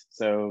rounds.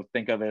 So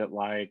think of it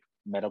like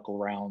medical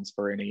rounds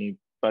for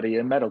anybody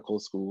in medical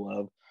school,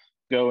 of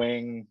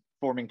forming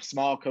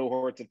small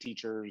cohorts of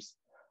teachers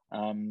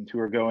who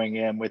are going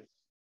in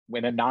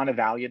a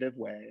non-evaluative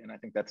way. And I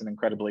think that's an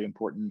incredibly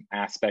important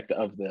aspect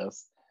of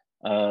this,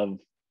 of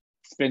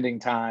spending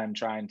time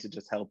trying to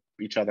just help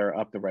each other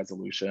up the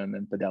resolution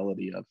and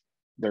fidelity of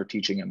their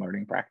teaching and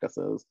learning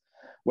practices.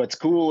 What's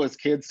cool is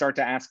kids start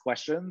to ask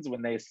questions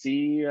when they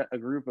see a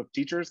group of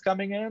teachers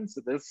coming in.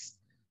 So this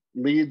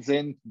leads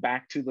in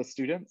back to the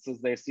students as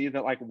they see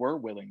that, like, we're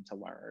willing to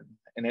learn,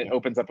 and it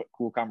opens up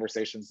cool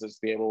conversations to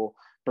just be able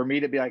for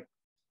me to be like,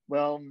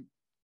 well,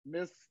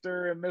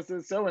 Mr. and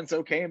Mrs.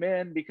 So-and-so came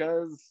in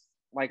because,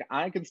 like,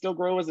 I can still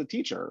grow as a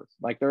teacher.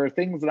 Like, there are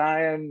things that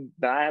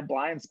I have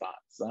blind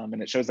spots,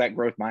 and it shows that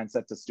growth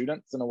mindset to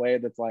students in a way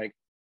that's like,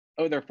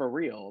 oh, they're for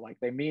real. Like,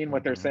 they mean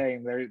what they're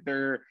saying.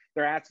 They're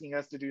asking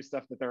us to do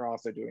stuff that they're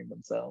also doing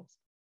themselves.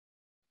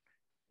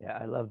 Yeah,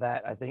 I love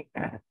that. I think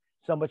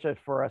so much of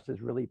for us is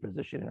really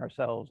positioning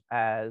ourselves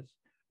as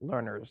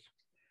learners.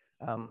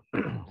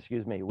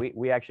 Excuse me.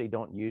 We actually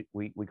don't use,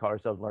 we call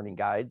ourselves learning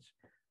guides,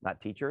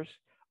 not teachers,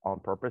 on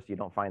purpose. You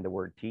don't find the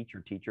word teach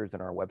or teachers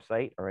in our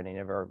website or in any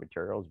of our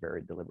materials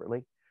very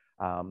deliberately.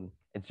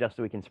 It's just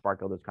so we can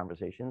sparkle those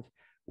conversations.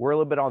 We're a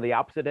little bit on the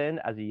opposite end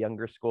as a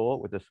younger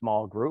school with a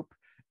small group,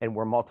 and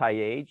we're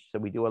multi-age. So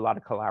we do a lot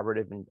of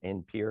collaborative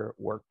and peer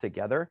work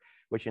together,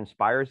 which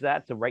inspires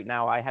that. So right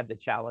now I have the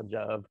challenge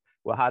of,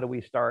 well, how do we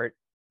start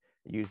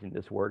using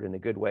this word in a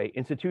good way,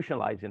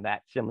 institutionalizing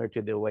that, similar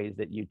to the ways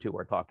that you two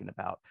are talking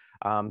about.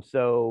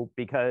 So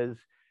because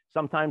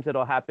sometimes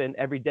it'll happen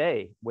every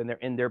day when they're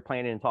in there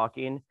planning and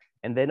talking,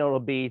 and then it'll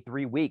be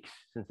 3 weeks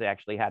since they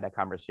actually had a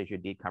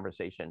conversation, deep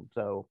conversation.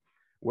 So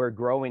we're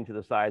growing to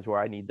the size where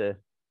I need to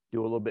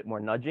do a little bit more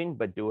nudging,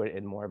 but do it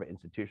in more of an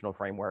institutional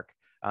framework.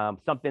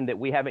 Something that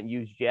we haven't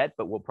used yet,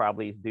 but we'll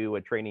probably do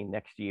a training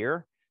next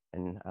year.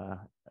 And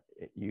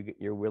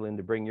you're willing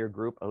to bring your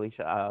group,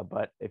 Alicia.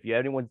 But if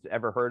anyone's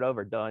ever heard of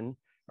or done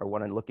or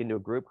want to look into a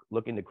group,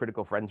 look into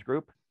Critical Friends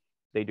Group.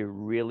 They do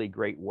really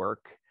great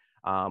work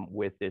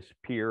with this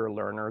peer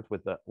learners,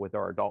 with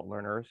our adult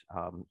learners.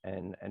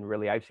 And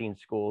really, I've seen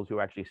schools who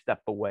actually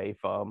step away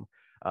from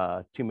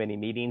too many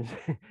meetings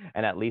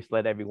and at least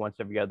let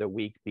every other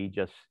week be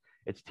just,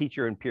 it's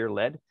teacher and peer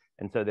led.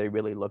 And so they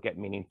really look at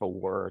meaningful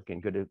work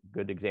and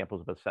good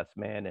examples of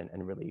assessment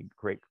and really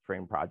great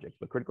frame projects.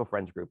 But Critical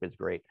Friends Group is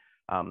great.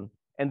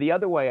 And the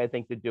other way I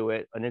think to do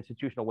it, an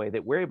institutional way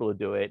that we're able to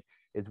do it,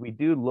 is we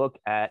do look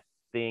at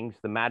things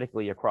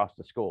thematically across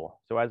the school.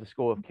 So as a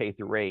school of K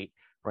through 8,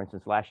 for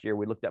instance, last year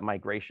we looked at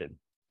migration.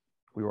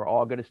 We were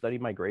all going to study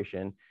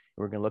migration. And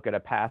we're going to look at a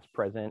past,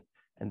 present,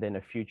 and then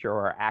a future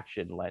or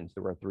action lens.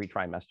 There were 3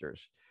 trimesters.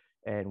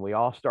 And we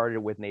all started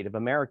with Native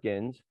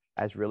Americans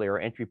as really our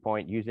entry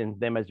point, using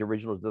them as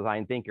original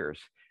design thinkers.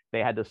 They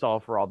had to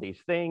solve for all these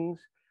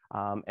things.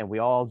 And we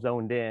all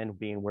zoned in,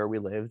 being where we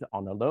lived,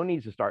 on the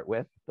Lonies to start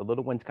with. The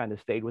little ones kind of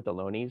stayed with the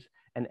Lonies,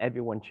 and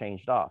everyone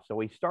changed off. So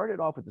we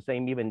started off with the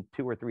same, even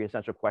 2 or 3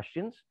 essential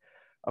questions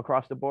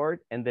across the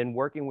board, and then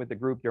working with the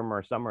group during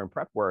our summer and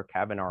prep work,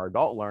 having our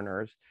adult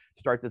learners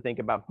start to think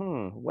about,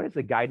 what is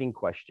the guiding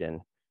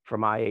question for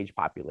my age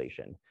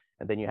population?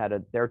 And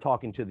then they're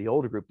talking to the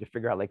older group to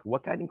figure out, like,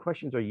 what guiding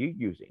questions are you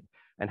using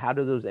and how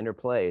do those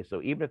interplay?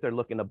 So even if they're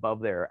looking above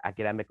their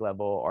academic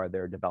level or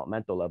their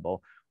developmental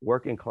level,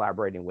 working,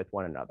 collaborating with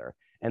one another.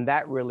 And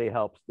that really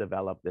helps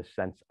develop this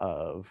sense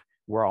of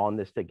we're all in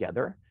this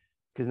together,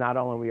 because not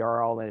only we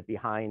are all in it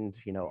behind,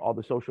 all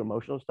the social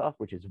emotional stuff,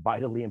 which is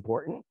vitally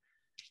important,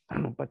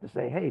 but to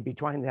say, hey,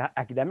 between the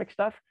academic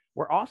stuff,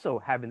 we're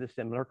also having this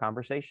similar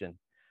conversation.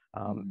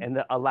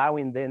 And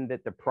allowing then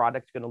that the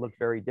product's going to look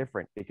very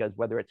different, because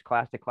whether it's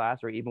class to class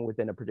or even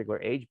within a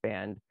particular age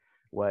band,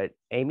 what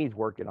Amy's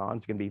working on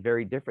is going to be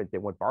very different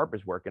than what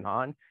Barbara's working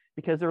on,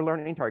 because their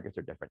learning targets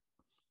are different.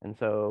 And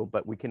so,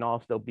 but we can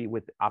all still be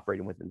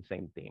operating within the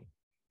same theme.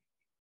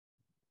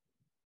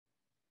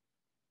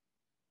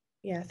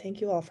 Yeah,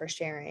 thank you all for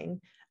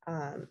sharing.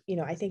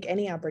 I think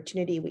any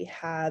opportunity we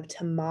have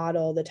to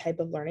model the type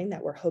of learning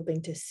that we're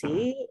hoping to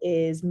see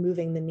is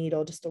moving the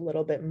needle just a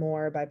little bit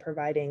more by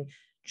providing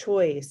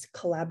choice,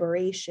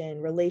 collaboration,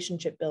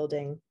 relationship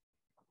building,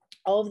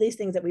 all of these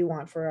things that we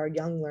want for our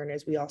young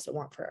learners, we also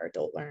want for our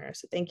adult learners.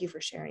 So thank you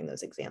for sharing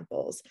those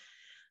examples.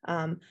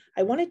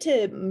 I wanted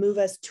to move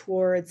us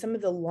towards some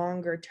of the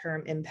longer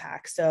term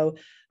impacts. So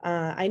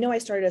I know I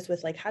started us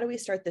with, like, how do we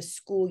start the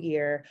school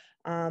year?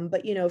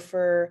 But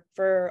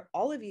for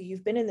all of you,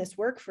 you've been in this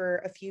work for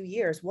a few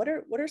years. What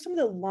are some of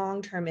the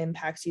long-term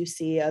impacts you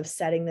see of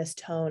setting this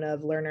tone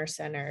of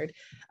learner-centered?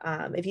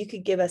 If you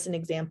could give us an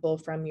example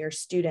from your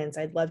students,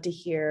 I'd love to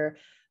hear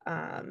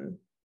some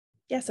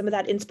of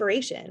that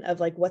inspiration of,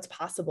 like, what's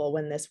possible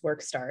when this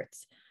work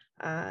starts.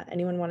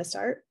 Anyone want to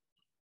start?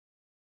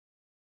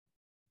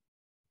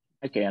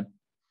 I can.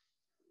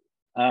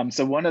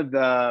 So one of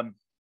the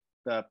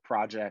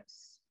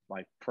projects,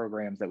 like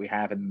programs that we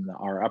have in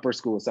our upper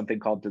school, is something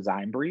called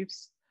design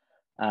briefs.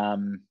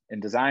 And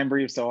design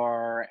briefs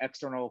are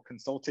external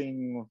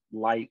consulting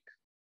like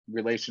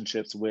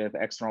relationships with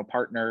external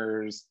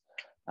partners,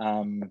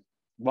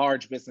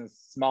 large business,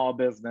 small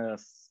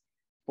business,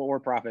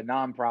 for-profit,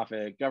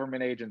 nonprofit,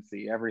 government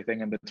agency,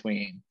 everything in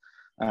between.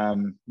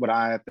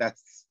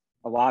 That's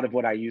a lot of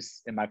what I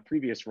used in my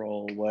previous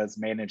role was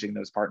managing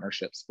those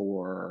partnerships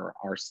for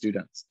our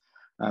students.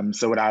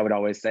 So what I would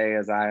always say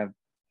is I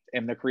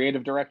am the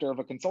creative director of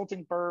a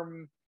consulting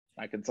firm.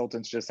 My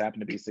consultants just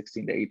happen to be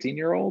 16 to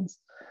 18-year-olds.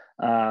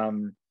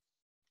 And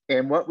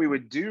what we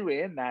would do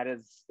in that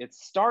is, it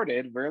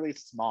started really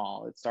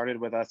small. It started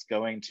with us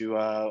going to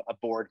a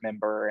board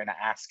member and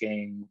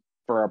asking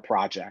for a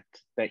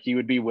project that he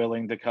would be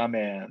willing to come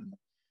in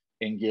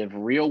and give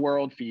real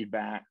world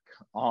feedback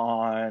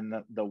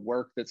on the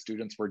work that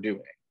students were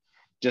doing,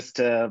 just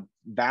to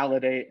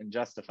validate and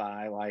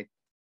justify, like,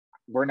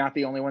 we're not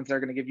the only ones that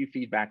are going to give you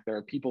feedback. There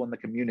are people in the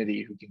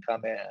community who can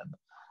come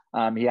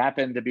in. He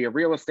happened to be a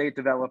real estate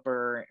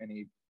developer, and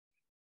he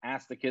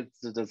asked the kids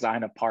to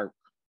design a park,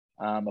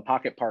 a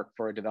pocket park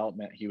for a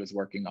development he was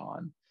working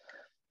on.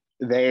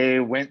 They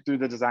went through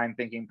the design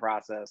thinking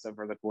process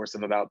over the course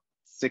of about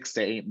 6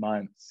 to 8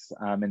 months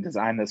and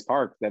designed this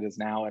park that is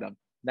now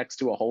next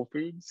to a Whole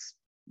Foods,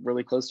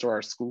 really close to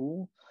our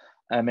school.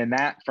 And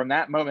from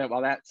that moment,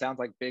 while that sounds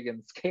like big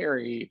and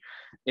scary,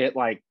 it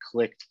like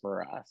clicked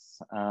for us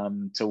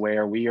to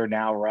where we are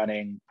now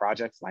running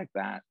projects like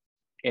that.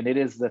 And it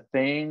is the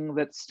thing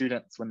that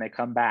students, when they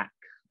come back,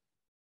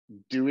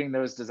 doing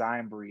those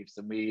design briefs,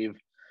 and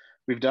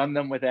we've done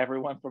them with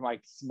everyone from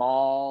like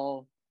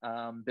small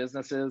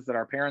businesses that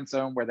our parents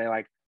own, where they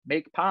like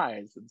make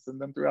pies and send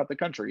them throughout the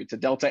country, to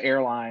Delta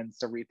Airlines,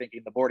 to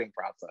rethinking the boarding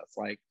process.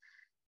 Like,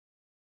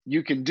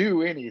 you can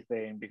do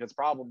anything because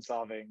problem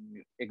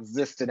solving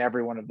exists in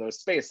every one of those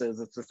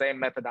spaces. It's the same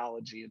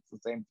methodology, it's the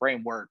same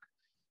framework,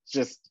 it's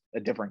just a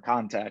different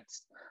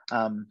context.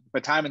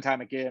 But time and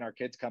time again, our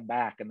kids come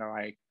back and they're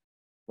like,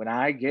 when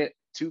I get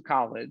to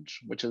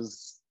college, which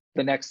is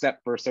the next step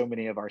for so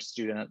many of our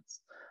students.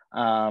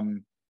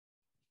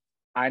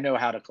 I know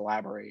how to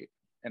collaborate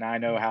and I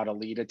know how to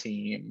lead a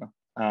team.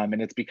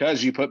 And it's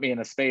because you put me in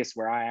a space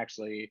where I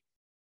actually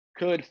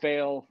could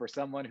fail for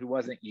someone who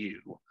wasn't you.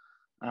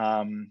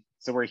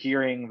 So we're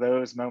hearing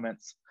those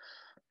moments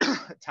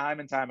time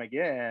and time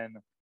again.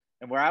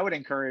 And where I would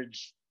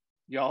encourage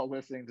y'all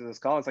listening to this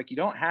call is like, you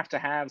don't have to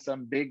have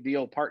some big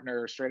deal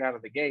partner straight out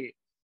of the gate.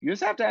 You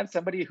just have to have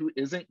somebody who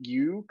isn't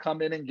you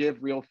come in and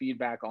give real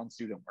feedback on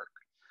student work.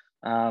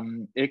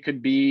 It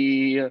could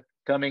be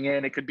coming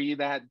in, it could be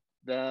that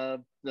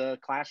the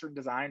classroom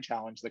design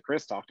challenge that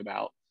Chris talked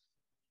about.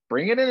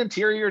 Bring in an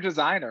interior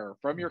designer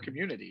from your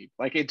community.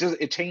 Like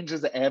it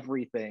changes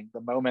everything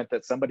the moment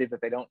that somebody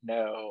that they don't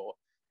know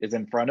is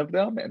in front of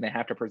them and they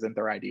have to present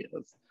their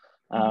ideas.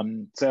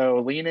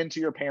 So lean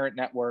into your parent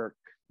network,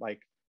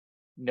 like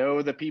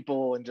know the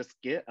people and just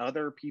get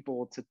other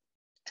people to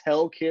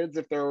tell kids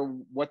if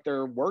what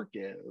their work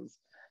is,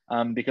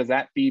 because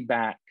that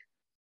feedback,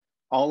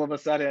 all of a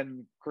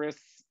sudden, Chris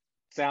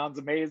sounds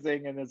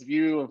amazing in his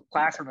view of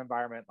classroom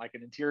environment, like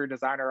an interior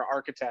designer or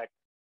architect.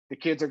 The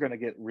kids are going to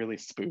get really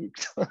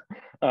spooked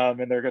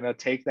and they're going to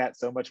take that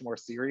so much more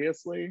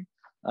seriously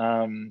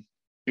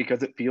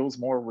because it feels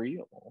more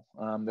real.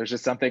 There's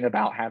just something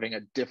about having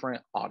a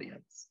different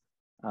audience.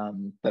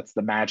 That's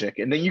the magic.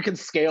 And then you can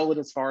scale it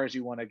as far as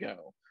you want to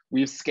go.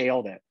 We've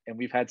scaled it and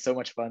we've had so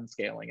much fun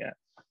scaling it.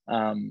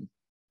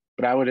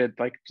 But I would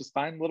like just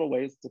find little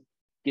ways to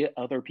get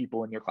other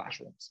people in your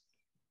classrooms.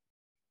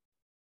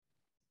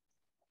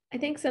 I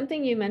think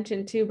something you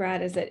mentioned too,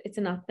 Brad, is that it's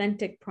an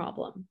authentic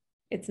problem.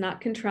 It's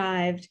not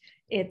contrived.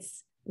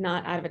 It's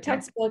not out of a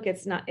textbook.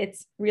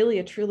 It's really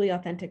a truly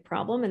authentic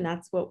problem. And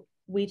that's what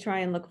we try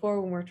and look for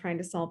when we're trying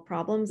to solve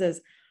problems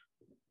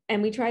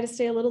and we try to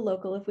stay a little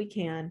local if we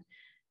can.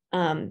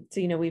 So,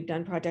 we've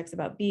done projects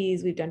about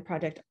bees. We've done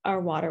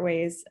our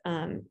waterways,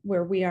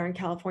 where we are in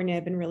California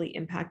have been really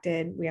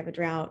impacted. We have a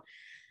drought.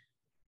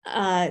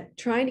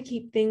 Trying to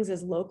keep things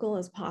as local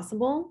as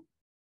possible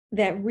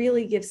that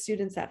really gives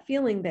students that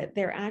feeling that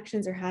their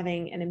actions are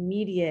having an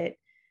immediate,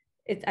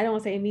 I don't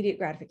want to say immediate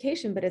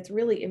gratification, but it's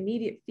really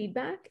immediate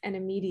feedback and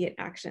immediate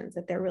actions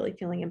that they're really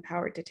feeling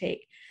empowered to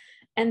take.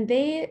 And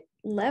they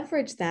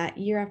leverage that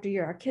year after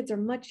year. Our kids are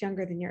much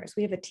younger than yours.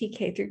 We have a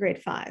TK through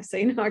grade 5.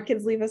 So, our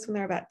kids leave us when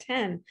they're about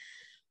 10,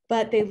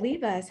 but they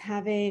leave us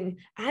having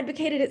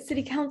advocated at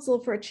city council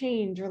for a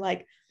change or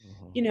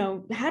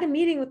had a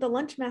meeting with the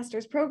Lunch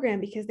Masters program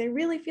because they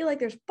really feel like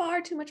there's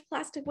far too much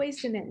plastic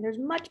waste in it and there's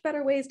much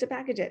better ways to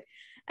package it.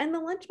 And the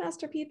Lunch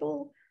Master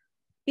people,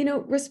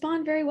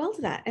 respond very well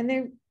to that. And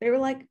they were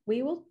like,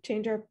 we will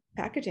change our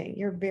packaging.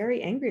 You're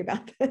very angry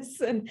about this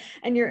and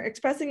you're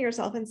expressing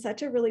yourself in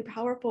such a really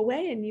powerful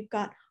way. And you've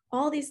got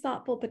all these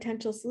thoughtful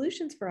potential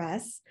solutions for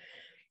us,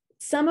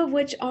 some of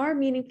which are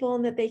meaningful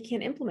and that they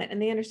can implement.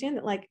 And they understand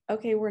that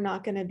okay, we're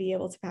not going to be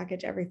able to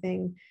package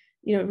everything,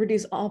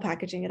 reduce all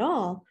packaging at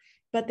all,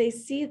 but they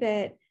see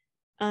that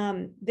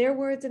their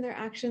words and their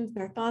actions,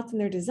 their thoughts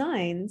and their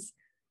designs,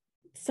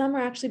 some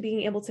are actually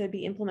being able to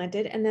be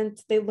implemented. And then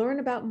they learn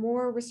about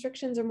more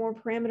restrictions or more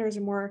parameters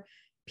or more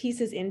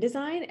pieces in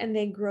design, and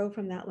they grow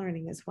from that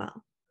learning as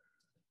well.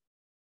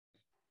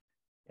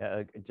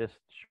 Yeah, just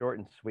short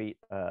and sweet,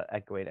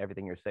 echoing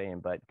everything you're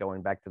saying, but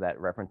going back to that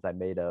reference I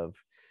made of,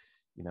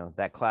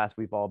 that class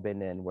we've all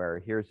been in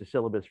where here's the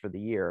syllabus for the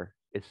year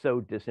is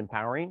so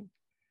disempowering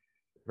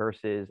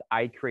versus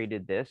I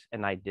created this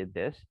and I did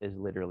this is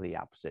literally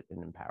opposite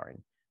and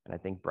empowering. And I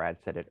think Brad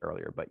said it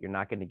earlier, but you're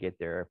not going to get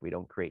there if we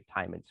don't create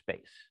time and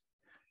space.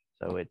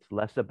 So it's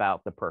less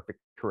about the perfect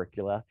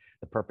curricula,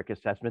 the perfect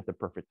assessment, the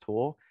perfect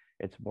tool.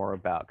 It's more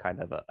about kind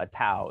of a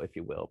Tao, if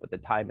you will, but the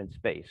time and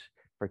space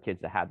for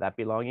kids to have that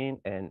belonging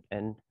and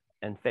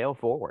fail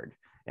forward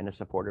in a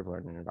supportive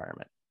learning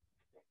environment.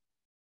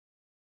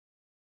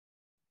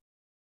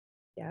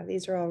 Yeah,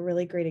 these are all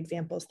really great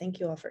examples. Thank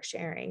you all for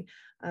sharing.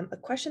 A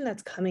question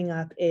that's coming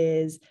up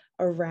is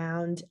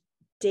around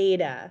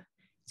data.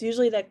 It's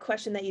usually that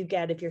question that you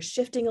get if you're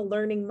shifting a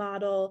learning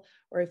model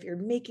or if you're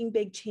making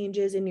big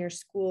changes in your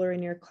school or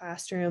in your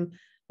classroom.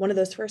 One of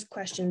those first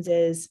questions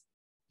is,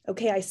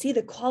 okay, I see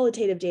the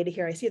qualitative data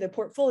here. I see the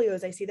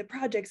portfolios. I see the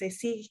projects. I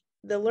see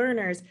the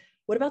learners.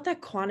 What about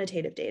that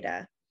quantitative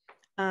data?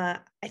 I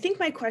think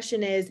my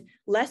question is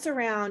less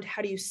around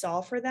how do you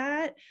solve for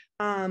that,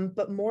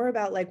 but more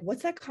about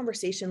what's that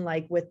conversation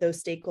like with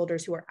those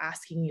stakeholders who are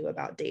asking you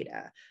about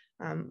data?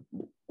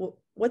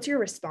 What's your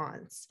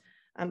response?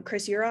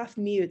 Chris, you're off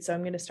mute, so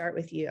I'm going to start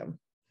with you.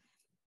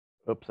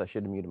 Oops, I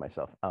should have muted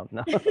myself.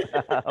 No.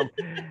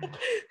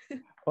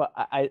 Well,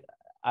 I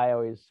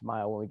always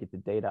smile when we get to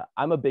data.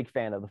 I'm a big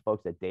fan of the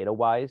folks at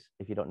DataWise.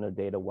 If you don't know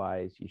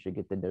DataWise, you should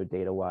get to know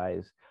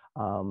DataWise.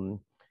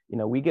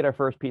 We get our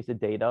first piece of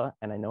data,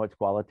 and I know it's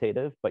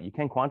qualitative, but you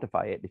can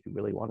quantify it if you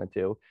really wanted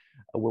to.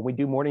 When we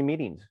do morning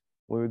meetings,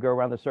 when we go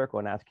around the circle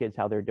and ask kids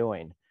how they're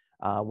doing,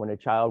 when a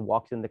child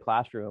walks in the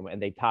classroom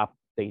and they tap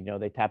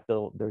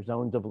their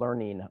zones of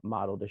learning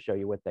model to show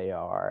you what they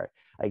are.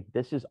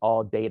 This is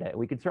all data.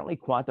 We can certainly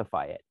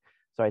quantify it,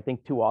 So I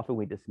think too often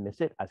we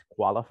dismiss it as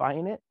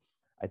qualifying it.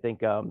 I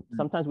think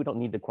sometimes we don't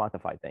need to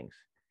quantify things.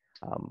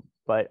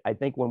 But I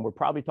think when we're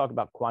probably talking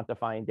about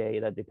quantifying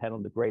data, depending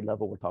on the grade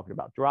level, we're talking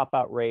about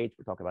dropout rates,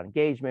 we're talking about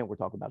engagement, we're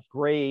talking about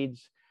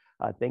grades,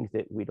 things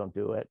that we don't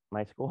do at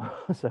my school.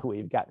 So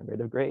we've gotten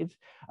rid of grades.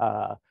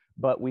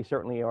 But we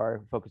certainly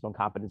are focused on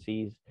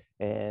competencies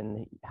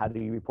and how do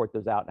you report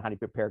those out and how do you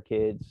prepare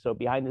kids. So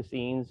behind the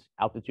scenes,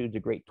 Altitude's a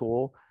great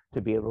tool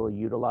to be able to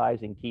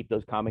utilize and keep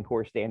those Common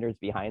Core standards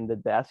behind the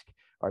desk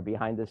or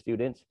behind the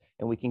students.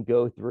 And we can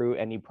go through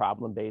any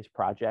problem-based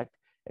project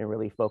and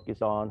really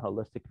focus on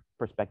holistic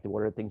perspective.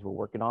 What are the things we're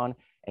working on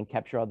and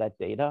capture all that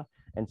data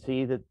and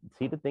see that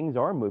things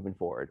are moving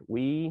forward.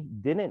 We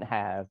didn't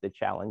have the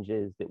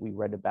challenges that we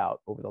read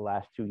about over the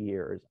last 2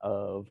 years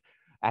of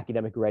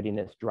academic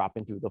readiness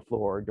dropping through the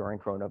floor during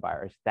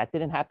coronavirus. That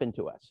didn't happen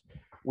to us.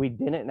 We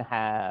didn't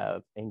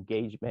have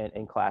engagement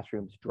in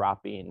classrooms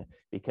dropping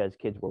because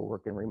kids were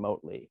working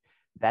remotely.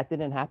 That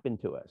didn't happen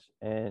to us.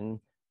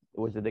 And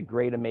was it a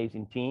great,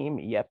 amazing team?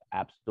 Yep,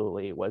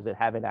 absolutely. Was it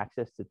having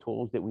access to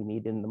tools that we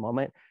need in the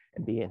moment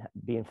and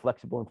being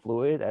flexible and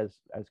fluid as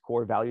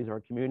core values of our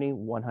community?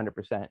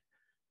 100%.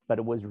 But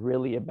it was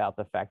really about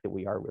the fact that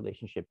we are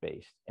relationship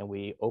based and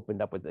we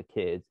opened up with the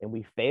kids and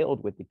we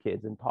failed with the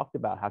kids and talked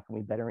about how can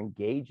we better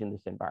engage in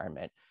this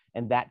environment.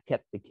 And that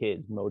kept the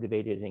kids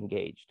motivated and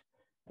engaged.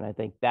 And I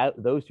think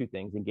that those two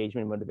things,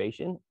 engagement and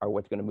motivation, are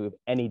what's going to move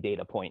any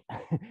data point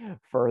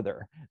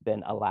further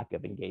than a lack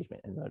of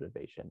engagement and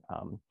motivation.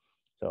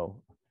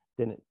 So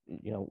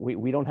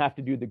we don't have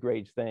to do the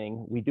grades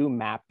thing. We do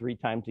map 3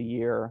 times a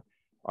year.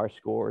 Our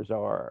scores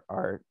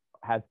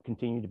have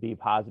continued to be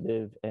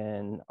positive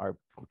and are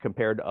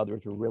compared to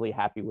others. We're really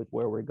happy with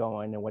where we're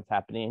going and what's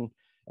happening.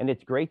 And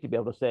it's great to be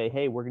able to say,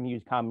 hey, we're going to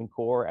use Common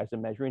Core as a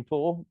measuring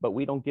tool, but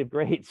we don't give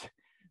grades.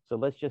 So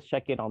let's just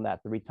check in on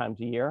that 3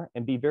 times a year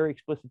and be very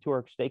explicit to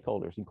our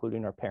stakeholders,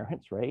 including our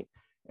parents, right?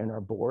 And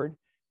our board,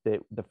 that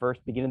the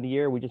first beginning of the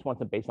year, we just want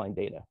some baseline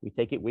data. We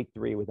take it week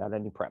 3 without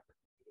any prep.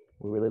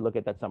 We really look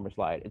at that summer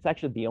slide. It's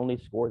actually the only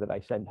score that I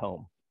send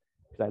home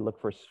because I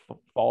look for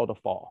fall to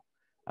fall.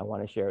 I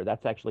want to share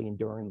that's actually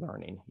enduring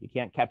learning. You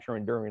can't capture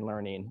enduring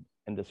learning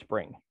in the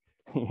spring.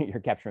 You're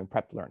capturing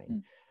prep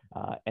learning.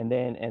 And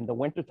then in the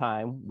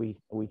wintertime, we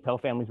tell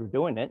families we're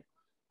doing it,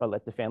 but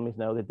let the families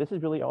know that this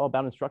is really all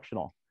about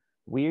instructional.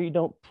 We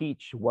don't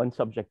teach one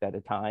subject at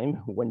a time,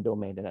 one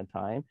domain at a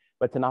time,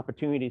 but it's an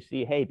opportunity to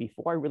see, hey,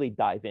 before I really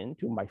dive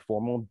into my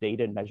formal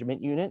data and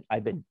measurement unit,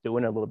 I've been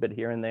doing a little bit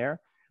here and there.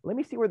 Let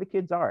me see where the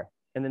kids are.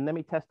 And then let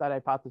me test that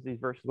hypothesis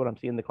versus what I'm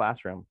seeing in the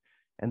classroom.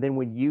 And then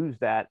we use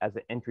that as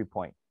an entry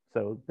point.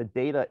 So the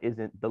data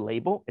isn't the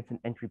label, it's an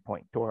entry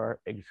point to our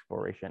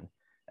exploration.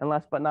 And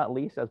last but not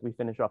least, as we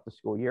finish off the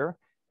school year,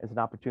 it's an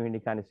opportunity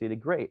to kind of see the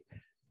great.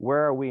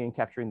 Where are we in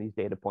capturing these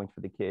data points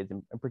for the kids?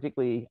 And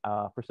particularly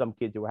for some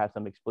kids who have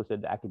some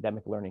explicit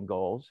academic learning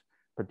goals,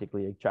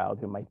 particularly a child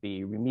who might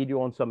be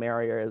remedial in some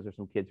areas or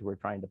some kids who are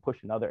trying to push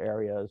in other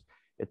areas.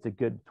 It's a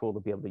good tool to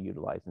be able to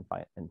utilize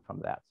and from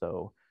that.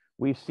 So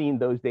we've seen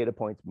those data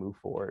points move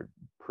forward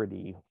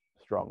pretty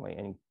strongly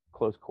in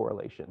close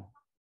correlation.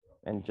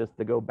 And just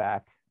to go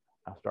back,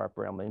 I'll start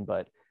rambling,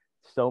 but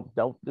so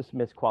don't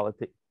dismiss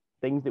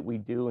things that we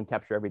do and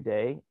capture every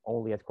day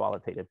only as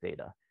qualitative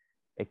data.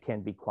 It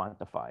can be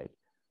quantified.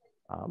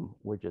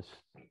 We're just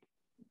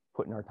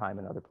putting our time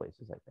in other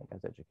places, I think,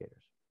 as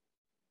educators.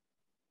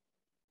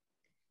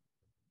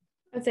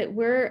 That's it.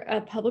 We're a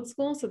public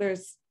school, so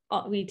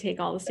we take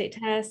all the state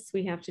tests.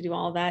 We have to do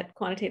all that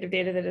quantitative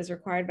data that is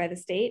required by the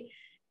state.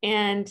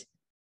 And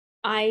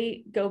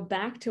I go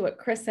back to what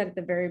Chris said at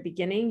the very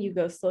beginning, you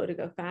go slow to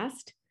go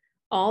fast.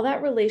 All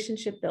that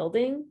relationship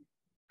building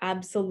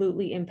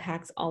absolutely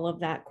impacts all of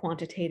that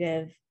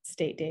quantitative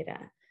state data.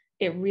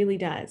 It really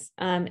does.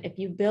 If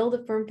you build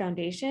a firm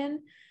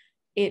foundation,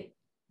 it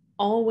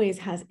always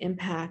has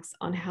impacts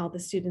on how the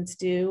students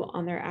do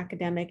on their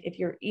academic.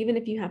 Even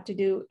if you have to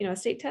do,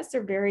 state tests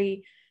are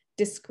very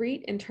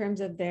discrete in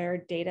terms of their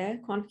data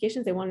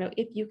quantifications. They want to know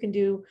if you can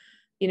do,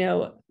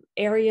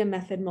 area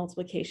method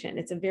multiplication.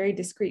 It's a very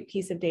discrete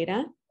piece of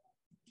data.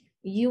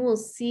 You will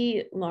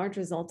see large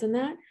results in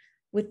that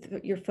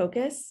with your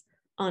focus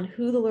on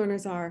who the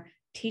learners are,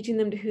 teaching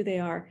them to who they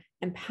are,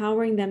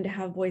 empowering them to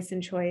have voice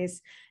and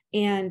choice,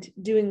 and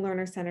doing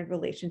learner-centered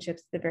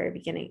relationships at the very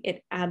beginning.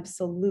 It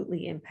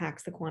absolutely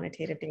impacts the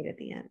quantitative data at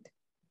the end.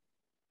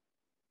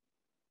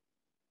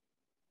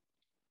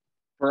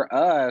 For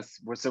us,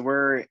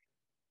 we're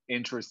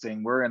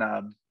interesting. We're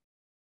in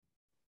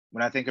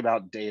when I think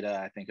about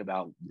data, I think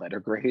about letter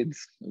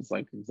grades. It's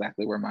like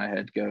exactly where my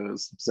head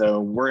goes.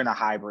 So we're in a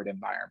hybrid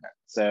environment.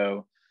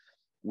 So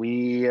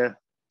we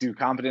do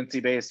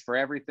competency-based for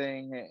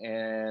everything,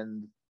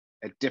 and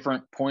at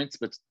different points,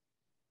 but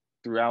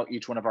throughout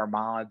each one of our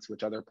mods,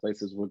 which other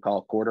places would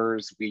call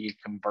quarters, we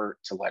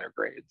convert to letter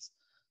grades.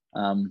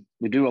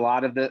 We do a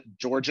lot of the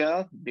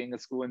Georgia, being a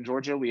school in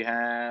Georgia, we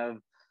have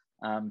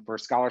for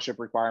scholarship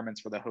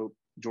requirements for the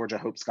Georgia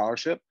Hope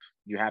Scholarship,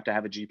 you have to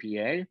have a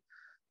GPA,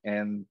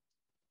 and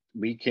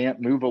we can't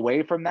move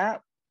away from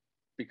that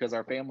because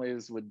our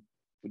families would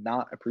would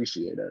not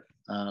appreciate it.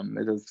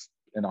 It is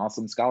an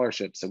awesome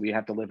scholarship, so we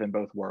have to live in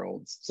both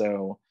worlds.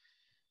 So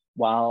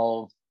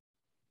while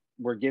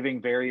we're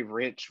giving very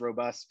rich,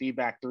 robust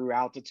feedback through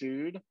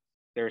Altitude,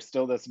 there's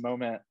still this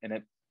moment, and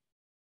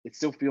it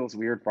still feels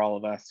weird for all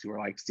of us who are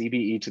like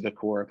CBE to the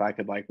core. If I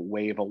could like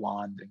wave a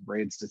wand and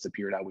grades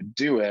disappeared, I would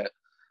do it.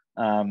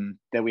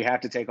 That we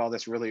have to take all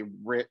this really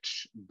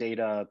rich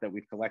data that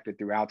we've collected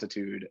through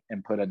Altitude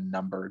and put a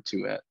number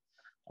to it.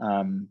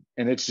 And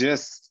it's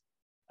just,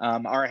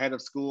 our head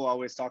of school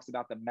always talks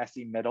about the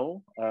messy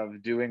middle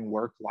of doing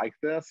work like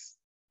this.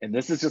 And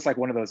this is just like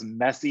one of those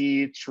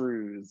messy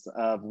truths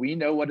of we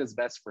know what is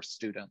best for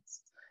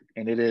students.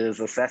 And it is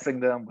assessing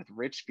them with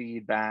rich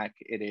feedback.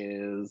 It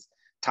is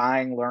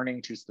tying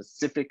learning to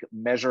specific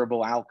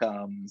measurable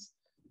outcomes.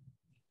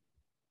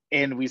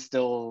 And we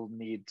still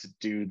need to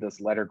do this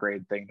letter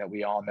grade thing that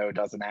we all know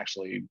doesn't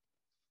actually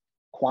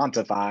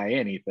quantify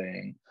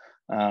anything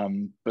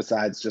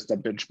besides just a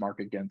benchmark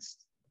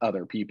against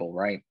other people,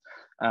 right?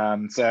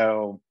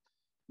 So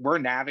we're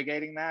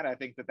navigating that. I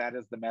think that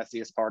is the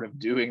messiest part of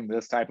doing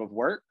this type of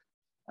work.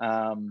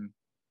 I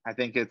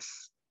think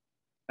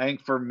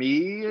for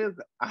me,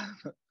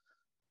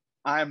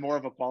 I'm more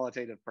of a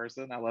qualitative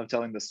person. I love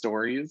telling the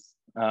stories,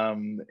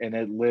 and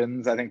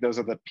I think those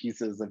are the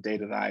pieces of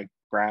data that I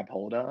grab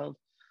hold of.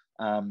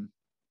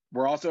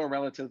 We're also a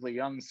relatively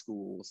young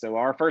school. So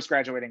our first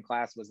graduating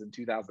class was in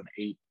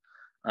 2008.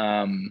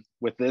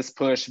 With this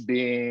push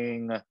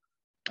being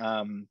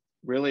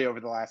really over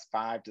the last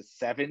 5 to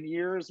 7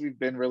 years, we've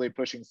been really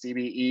pushing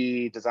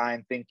CBE,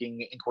 design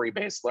thinking,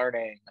 inquiry-based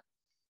learning.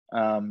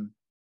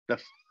 The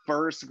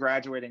first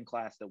graduating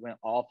class that went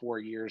all 4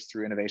 years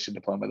through Innovation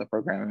Diploma, the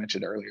program I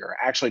mentioned earlier,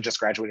 actually just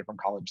graduated from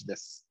college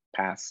this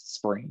past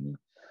spring.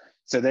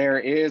 So there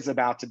is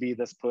about to be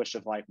this push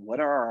of like, what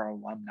are our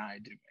alumni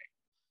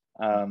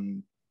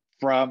doing?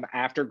 From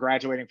after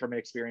graduating from an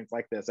experience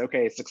like this,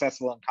 okay,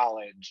 successful in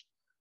college,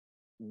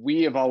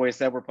 we have always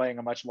said we're playing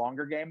a much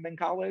longer game than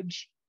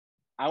college.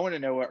 I want to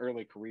know what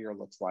early career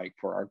looks like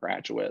for our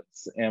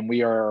graduates. And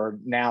we are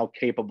now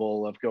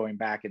capable of going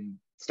back and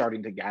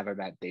starting to gather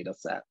that data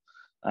set.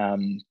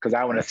 Because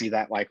I want to see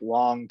that like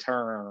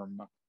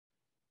long-term,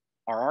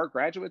 are our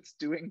graduates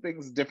doing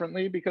things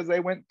differently because they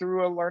went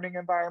through a learning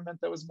environment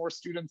that was more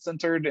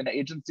student-centered and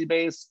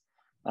agency-based?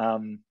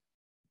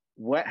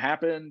 What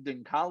happened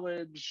in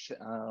college?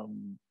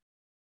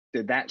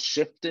 Did that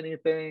shift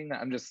anything?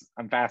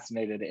 I'm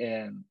fascinated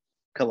in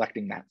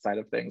collecting that side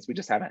of things. We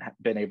just haven't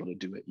been able to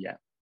do it yet.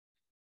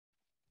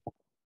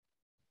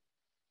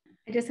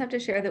 I just have to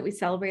share that we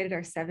celebrated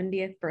our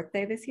 70th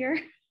birthday this year.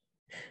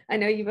 I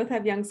know you both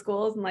have young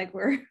schools, and like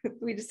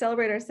we just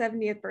celebrate our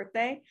 70th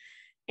birthday.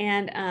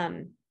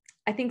 And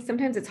I think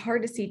sometimes it's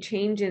hard to see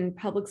change in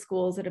public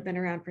schools that have been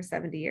around for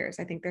 70 years.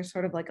 I think there's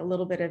sort of like a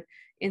little bit of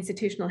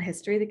institutional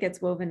history that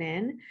gets woven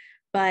in,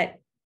 but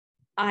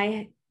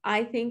I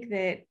think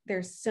that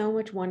there's so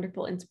much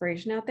wonderful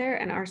inspiration out there,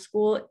 and our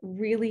school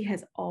really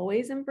has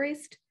always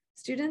embraced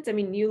students. I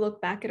mean, you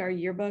look back at our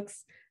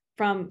yearbooks,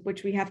 from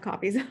which we have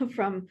copies of,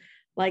 from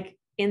like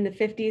in the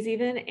 50s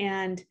even,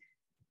 and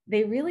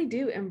they really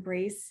do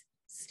embrace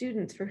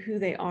students for who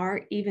they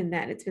are. Even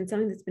then, it's been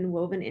something that's been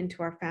woven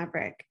into our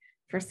fabric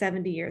for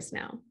 70 years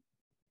now.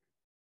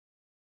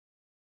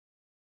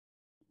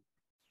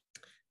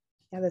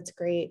 Yeah, that's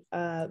great.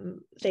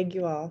 Thank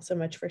you all so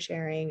much for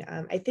sharing.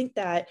 I think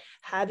that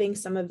having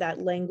some of that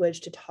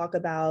language to talk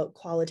about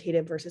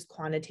qualitative versus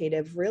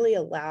quantitative really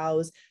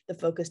allows the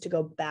focus to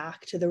go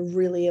back to the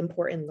really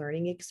important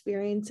learning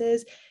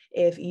experiences.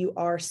 If you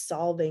are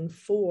solving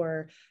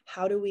for,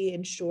 how do we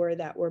ensure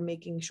that we're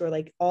making sure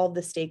like all the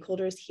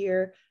stakeholders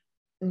here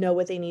know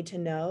what they need to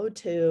know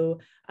to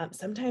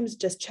sometimes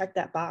just check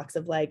that box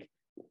of like,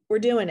 we're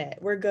doing it,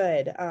 we're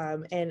good,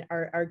 and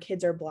our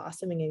kids are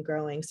blossoming and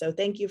growing. So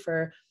thank you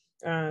for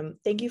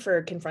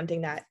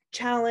confronting that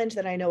challenge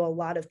that I know a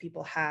lot of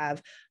people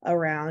have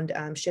around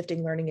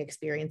shifting learning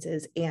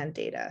experiences and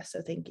data.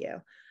 So thank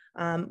you.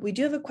 We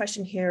do have a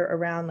question here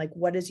around like,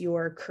 what does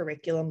your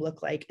curriculum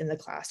look like in the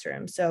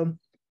classroom? So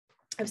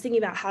I was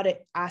thinking about how to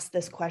ask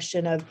this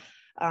question of,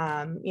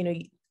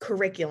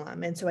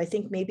 curriculum. And so I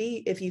think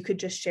maybe if you could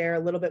just share a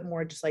little bit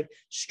more, just like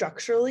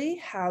structurally,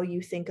 how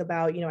you think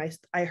about,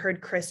 I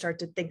heard Chris start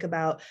to think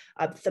about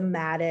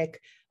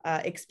thematic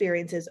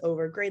experiences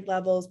over grade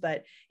levels,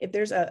 but if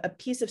there's a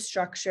piece of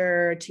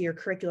structure to your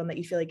curriculum that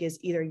you feel like is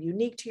either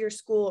unique to your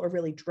school or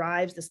really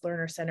drives this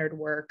learner-centered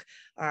work,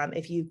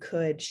 if you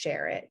could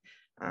share it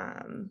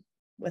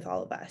with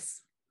all of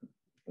us.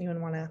 Anyone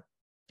want to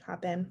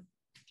hop in?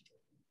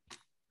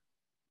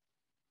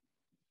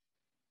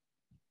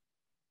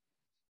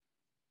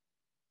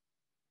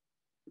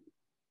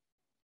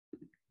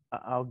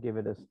 I'll give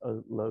it a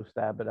low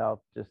stab, but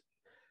I'll just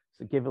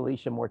give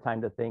Alicia more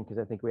time to think, because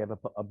I think we have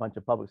a bunch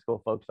of public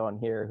school folks on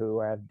here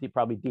who have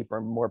probably deeper,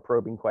 more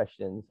probing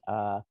questions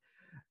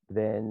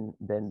than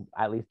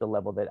at least the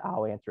level that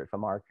I'll answer it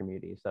from our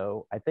community.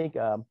 So I think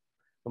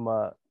from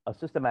a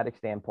systematic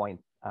standpoint,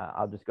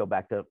 I'll just go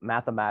back to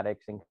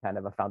mathematics and kind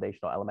of a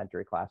foundational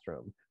elementary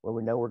classroom where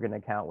we know we're going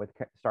to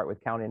start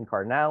with count in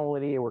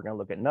cardinality. We're going to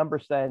look at number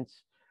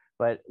sense,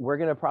 but we're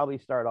going to probably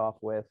start off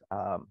with,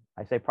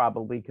 I say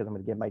probably because I'm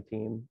going to give my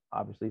team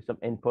obviously some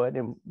input,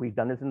 and we've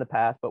done this in the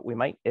past, but we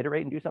might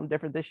iterate and do something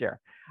different this year.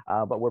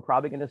 But we're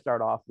probably going to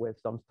start off with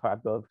some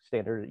type of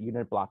standard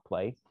unit block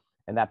play.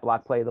 And that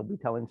block play, they'll be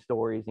telling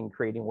stories and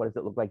creating what does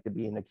it look like to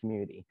be in a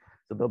community.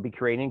 So they'll be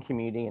creating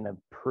community in a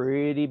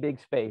pretty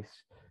big space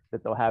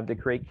that they'll have to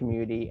create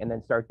community, and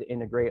then start to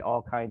integrate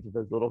all kinds of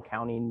those little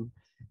counting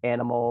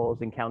animals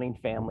and counting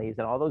families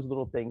and all those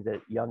little things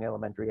that young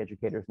elementary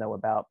educators know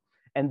about.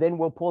 And then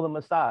we'll pull them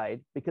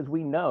aside because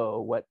we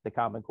know what the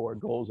Common Core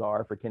goals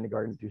are for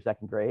kindergarten through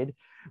second grade.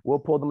 We'll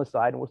pull them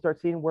aside and we'll start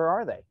seeing where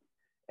are they,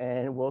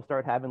 and we'll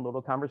start having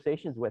little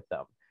conversations with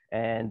them.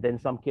 And then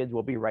some kids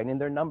will be writing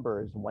their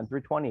numbers 1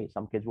 through 20.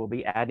 Some kids will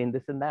be adding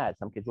this and that.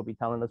 Some kids will be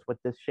telling us what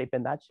this shape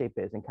and that shape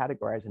is, and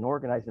categorizing and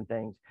organizing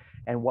things.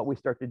 And what we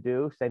start to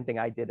do, same thing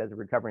I did as a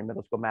recovering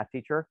middle school math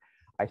teacher,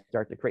 I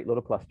start to create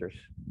little clusters.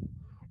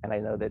 And I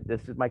know that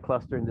this is my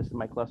cluster, and this is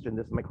my cluster, and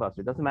this is my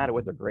cluster. It doesn't matter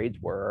what their grades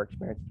were or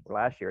experiences were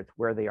last year, it's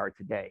where they are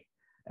today.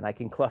 And I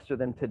can cluster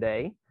them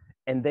today.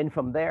 And then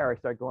from there, I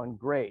start going,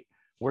 great,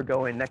 we're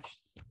going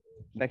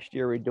next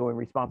year, we're doing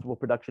responsible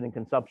production and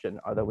consumption,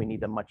 although we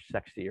need a much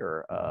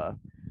sexier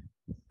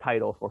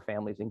title for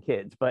families and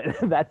kids, but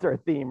that's our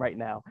theme right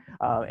now.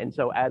 And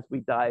so as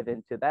we dive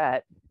into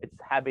that, it's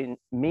having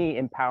me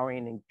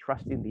empowering and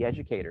trusting the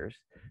educators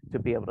to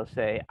be able to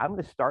say, I'm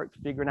going to start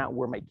figuring out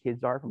where my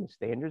kids are from a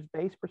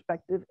standards-based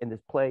perspective in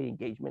this play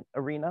engagement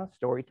arena,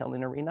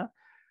 storytelling arena.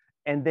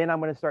 And then I'm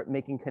going to start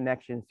making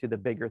connections to the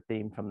bigger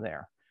theme from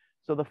there.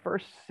 So the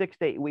first 6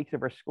 to 8 weeks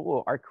of our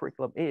school, our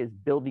curriculum is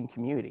building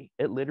community.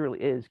 It literally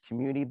is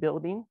community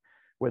building,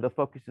 where the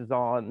focus is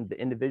on the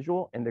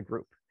individual and the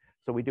group.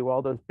 So we do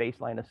all those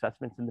baseline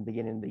assessments in the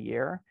beginning of the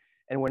year.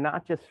 And we're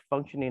not just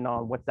functioning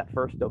on what's that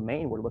first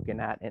domain we're looking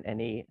at in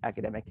any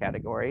academic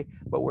category,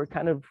 but we're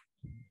kind of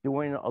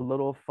doing a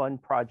little fun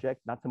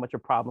project, not so much a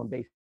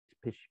problem-based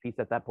piece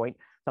at that point,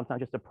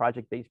 sometimes just a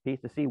project-based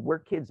piece to see where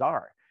kids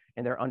are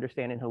and their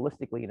understanding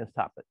holistically in this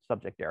topic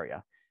subject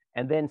area,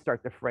 and then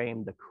start to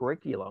frame the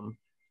curriculum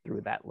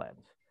through that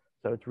lens.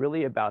 So it's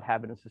really about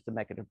having a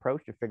systematic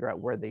approach to figure out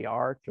where they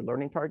are to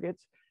learning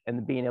targets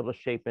and being able to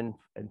shape and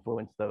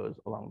influence those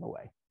along the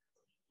way.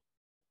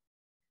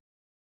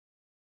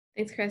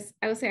 Thanks, Chris.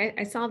 I will say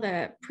I saw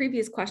the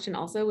previous question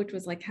also, which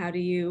was like, how do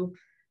you,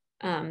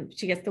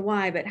 she gets the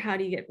why, but how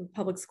do you get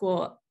public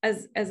school?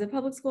 As a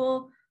public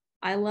school,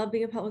 I love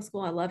being a public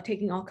school. I love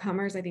taking all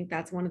comers. I think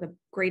that's one of the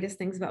greatest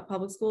things about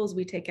public schools.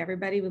 We take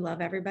everybody, we love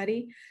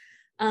everybody.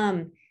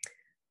 I'm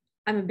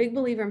a big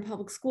believer in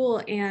public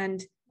school,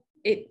 and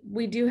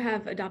we do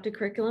have adopted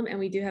curriculum, and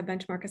we do have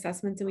benchmark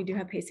assessments, and we do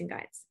have pacing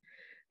guides.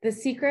 The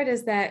secret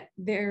is that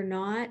they're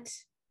not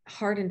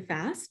hard and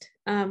fast.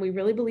 We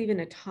really believe in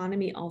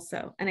autonomy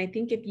also. And I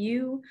think if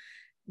you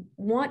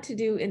want to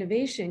do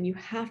innovation, you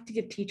have to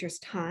give teachers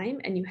time,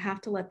 and you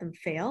have to let them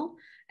fail,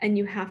 and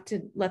you have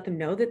to let them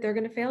know that they're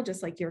going to fail,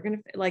 just like you're going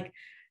to, like,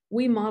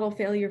 we model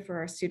failure for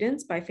our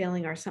students by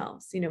failing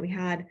ourselves. You know, we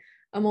had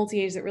a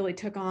multi-age that really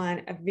took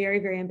on a very,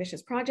 very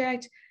ambitious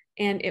project,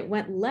 and it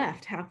went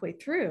left halfway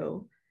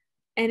through,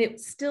 and it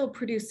still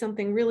produced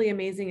something really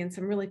amazing and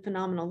some really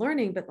phenomenal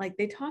learning. But like,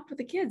 they talked with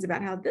the kids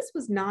about how this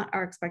was not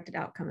our expected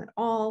outcome at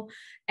all.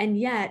 And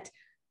yet,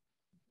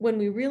 when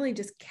we really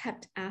just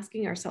kept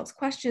asking ourselves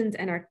questions,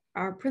 and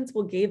our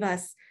principal gave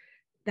us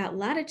that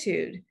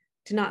latitude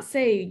to not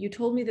say, you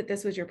told me that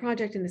this was your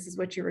project and this is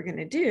what you were going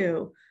to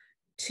do,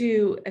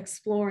 to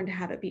explore and to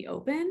have it be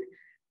open,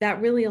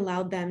 that really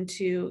allowed them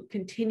to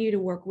continue to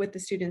work with the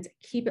students,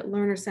 keep it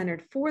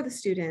learner-centered for the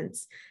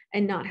students,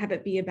 and not have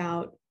it be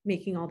about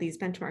making all these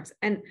benchmarks.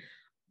 And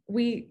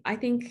I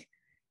think,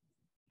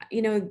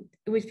 you know,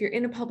 if you're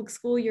in a public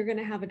school, you're going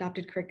to have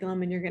adopted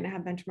curriculum and you're going to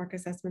have benchmark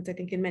assessments. I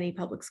think in many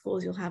public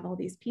schools, you'll have all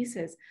these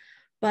pieces,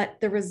 but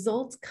the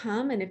results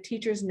come. And if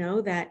teachers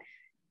know that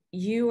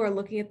you are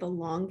looking at the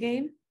long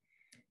game,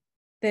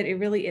 that it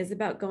really is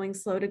about going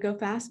slow to go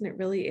fast, and it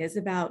really is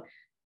about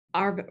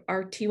our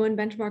T1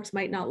 benchmarks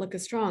might not look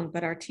as strong,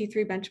 but our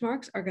T3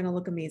 benchmarks are going to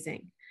look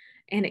amazing.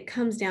 And it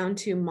comes down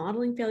to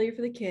modeling failure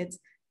for the kids.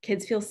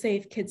 Kids feel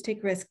safe, kids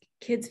take risk,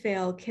 kids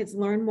fail, kids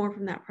learn more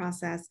from that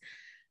process,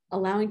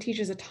 allowing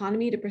teachers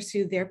autonomy to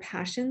pursue their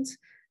passions.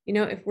 You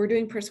know, if we're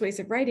doing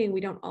persuasive writing,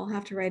 we don't all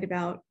have to write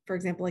about, for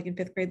example, like in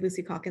 5th grade,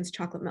 Lucy Calkins'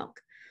 chocolate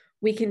milk.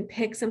 We can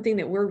pick something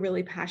that we're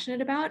really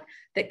passionate about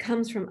that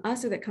comes from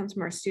us or that comes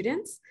from our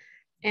students.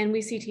 And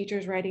we see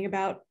teachers writing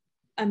about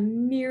a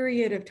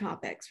myriad of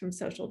topics, from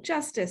social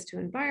justice to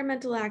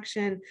environmental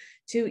action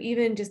to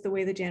even just the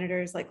way the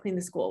janitors like clean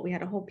the school. We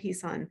had a whole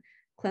piece on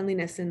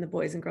cleanliness in the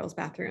boys and girls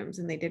bathrooms,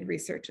 and they did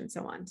research and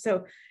so on.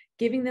 So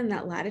giving them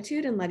that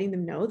latitude and letting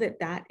them know that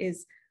that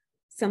is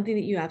something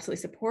that you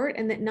absolutely support,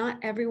 and that not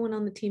everyone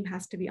on the team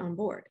has to be on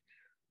board.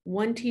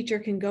 One teacher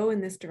can go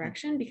in this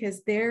direction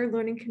because their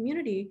learning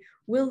community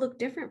will look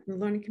different from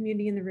the learning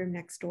community in the room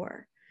next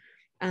door.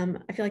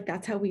 I feel like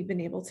that's how we've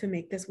been able to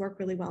make this work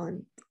really well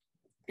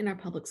in our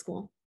public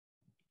school.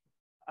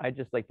 I'd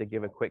just like to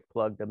give a quick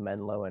plug to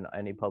Menlo and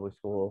any public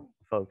school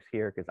folks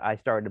here, because I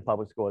started in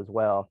public school as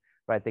well.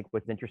 But I think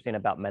what's interesting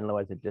about Menlo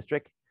as a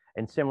district,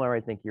 and similar,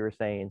 I think you were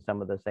saying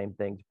some of the same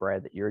things,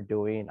 Brad, that you're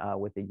doing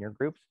within your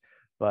groups.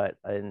 But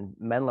in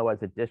Menlo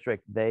as a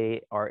district,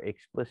 they are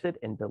explicit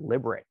and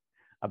deliberate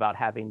about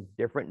having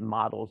different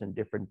models in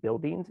different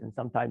buildings and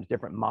sometimes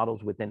different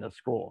models within a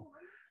school,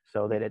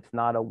 so that it's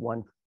not a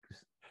one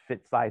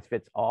size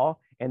fits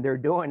all. And they're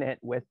doing it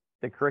with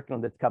the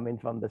curriculum that's coming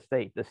from the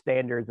state, the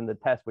standards and the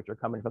tests which are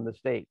coming from the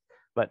state.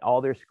 But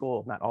all their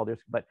schools, not all their,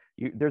 but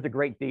there's a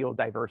great deal of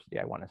diversity,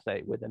 I want to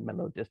say, within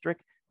Menlo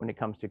District when it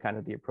comes to kind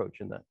of the approach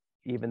and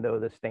even though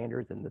the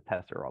standards and the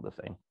tests are all the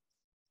same.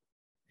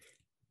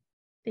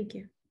 Thank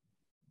you.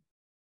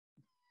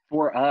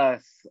 For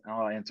us,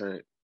 I'll answer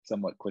it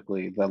somewhat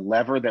quickly. The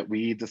lever that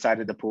we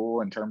decided to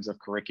pull in terms of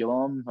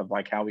curriculum, of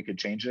like how we could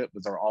change it,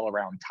 was all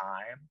around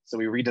time. So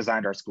we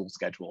redesigned our school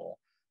schedule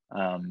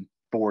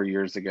 4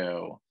 years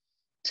ago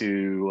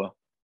to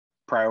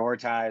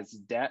prioritize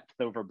depth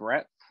over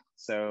breadth.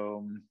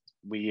 So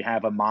we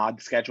have a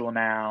mod schedule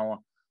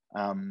now.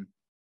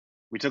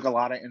 We took a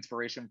lot of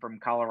inspiration from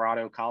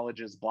Colorado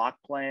College's block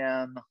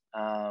plan,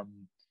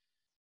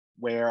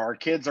 where our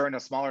kids are in a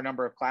smaller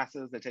number of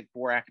classes. They take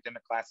 4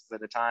 academic classes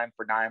at a time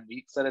for 9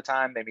 weeks at a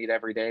time. They meet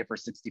every day for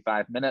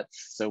 65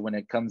 minutes. So when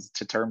it comes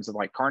to terms of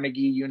like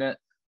Carnegie unit,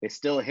 they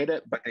still hit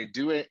it, but they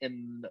do it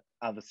in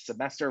the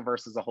semester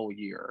versus a whole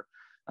year.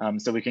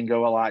 So we can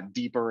go a lot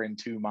deeper in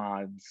 2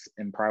 mods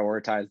and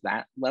prioritize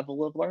that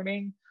level of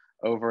learning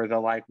over the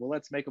like, well,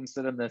 let's make them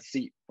sit in this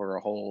seat for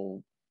a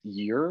whole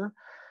year.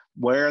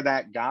 Where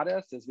that got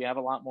us is we have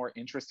a lot more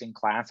interesting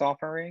class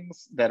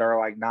offerings that are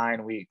like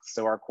 9 weeks.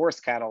 So our course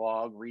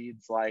catalog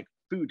reads like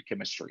food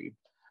chemistry,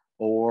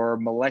 or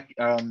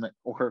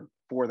or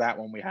for that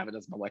one, we have it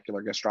as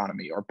molecular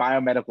gastronomy, or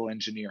biomedical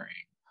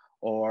engineering,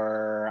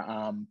 or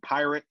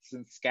pirates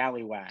and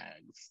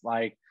scallywags.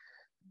 Like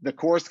the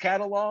course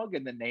catalog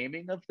and the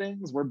naming of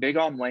things, we're big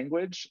on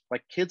language.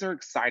 Like kids are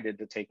excited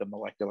to take a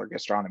molecular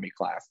gastronomy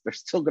class. They're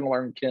still going to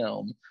learn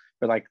chem,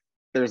 but like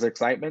there's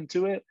excitement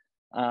to it.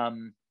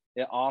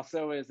 It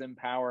also is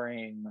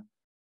empowering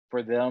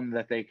for them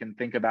that they can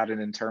think about it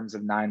in terms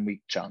of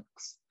 9-week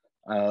chunks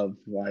of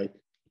like,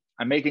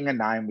 I'm making a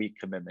 9-week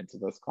commitment to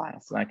this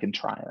class and I can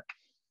try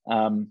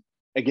it.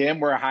 Again,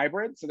 we're a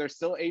hybrid, so there's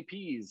still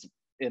APs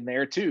in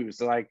there too.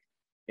 So like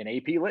an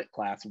AP Lit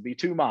class would be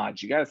 2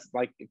 mods. You guys,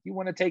 like, if you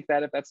want to take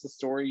that, if that's the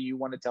story you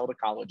want to tell to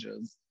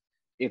colleges,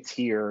 it's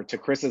here. To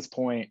Chris's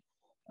point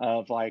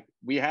of like,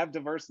 we have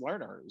diverse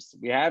learners.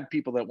 We have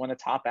people that want to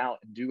top out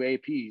and do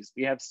APs.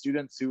 We have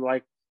students who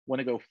like want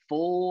to go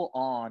full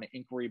on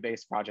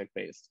inquiry-based,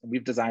 project-based. And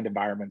we've designed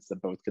environments that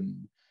both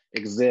can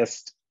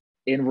exist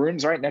in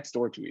rooms right next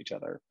door to each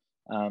other.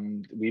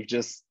 We've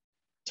just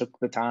took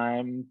the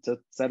time to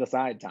set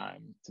aside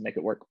time to make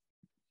it work.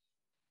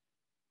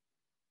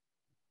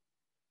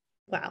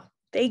 Wow.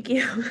 Thank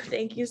you.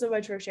 Thank you so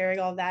much for sharing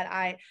all of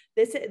that.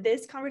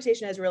 This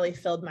conversation has really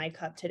filled my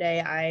cup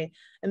today. I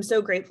am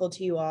so grateful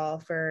to you all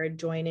for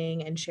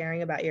joining and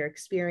sharing about your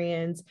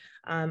experience.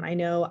 I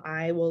know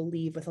I will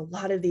leave with a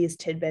lot of these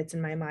tidbits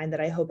in my mind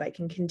that I hope I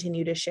can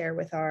continue to share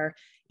with our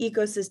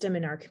ecosystem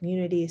and our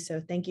community.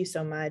 So thank you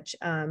so much.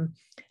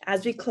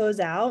 As we close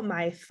out,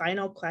 my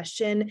final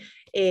question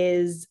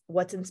is,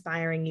 what's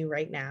inspiring you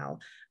right now?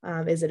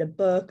 Is it a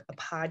book, a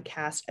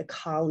podcast, a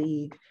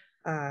colleague?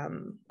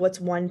 What's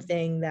one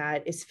thing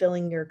that is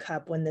filling your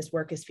cup when this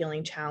work is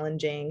feeling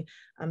challenging?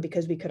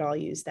 Because we could all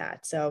use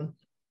that. So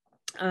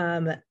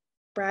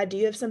Brad, do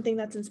you have something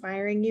that's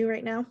inspiring you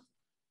right now?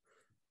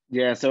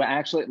 Yeah, so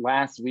actually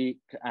last week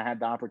I had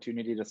the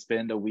opportunity to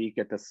spend a week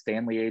at the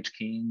Stanley H.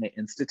 King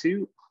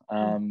Institute.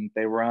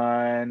 They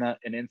run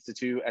an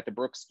institute at the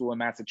Brooks School in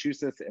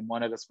Massachusetts and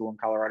one at a school in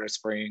Colorado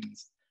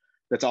Springs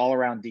that's all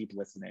around deep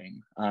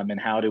listening, and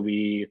how do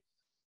we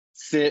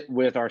sit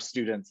with our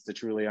students to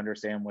truly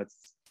understand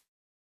what's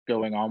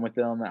going on with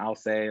them. I'll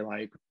say,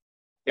 like,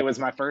 it was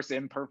my first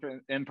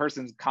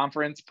in-person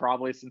conference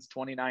probably since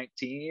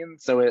 2019.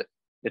 So it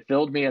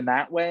filled me in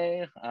that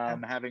way,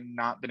 having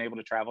not been able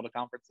to travel to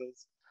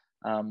conferences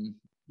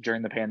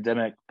during the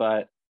pandemic.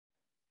 But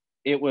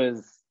it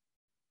was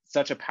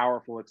such a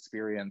powerful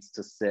experience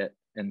to sit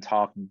and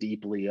talk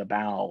deeply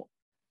about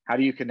how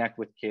do you connect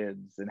with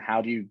kids and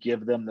how do you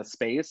give them the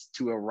space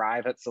to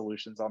arrive at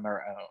solutions on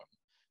their own.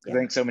 I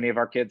think so many of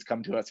our kids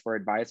come to us for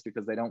advice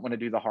because they don't want to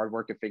do the hard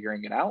work of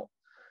figuring it out.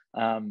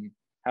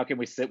 How can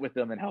we sit with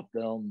them and help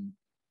them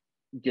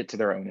get to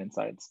their own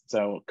insights?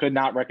 So could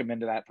not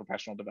recommend that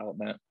professional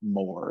development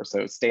more.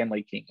 So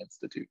Stanley King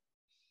Institute.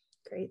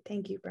 Great.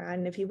 Thank you, Brad.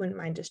 And if you wouldn't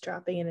mind just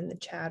dropping it in the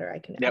chat, or I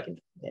can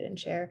fit and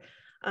share.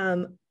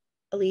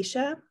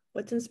 Alicia,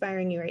 what's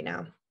inspiring you right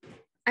now?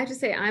 I have to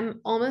say, I'm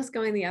almost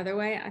going the other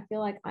way. I feel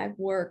like I've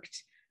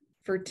worked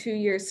for 2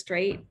 years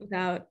straight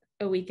without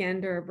a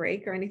weekend or a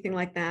break or anything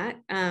like that.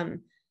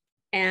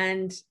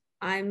 And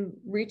I'm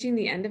reaching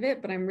the end of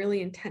it, but I'm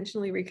really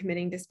intentionally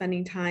recommitting to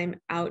spending time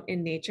out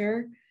in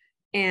nature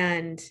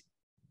and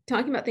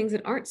talking about things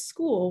that aren't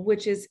school,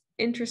 which is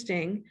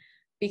interesting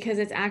because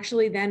it's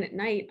actually then at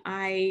night,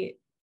 I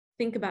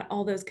think about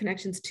all those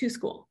connections to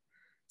school.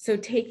 So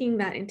taking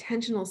that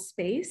intentional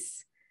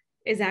space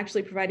is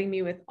actually providing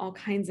me with all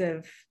kinds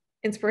of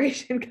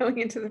inspiration going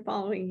into the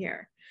following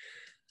year.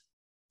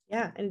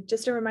 Yeah, and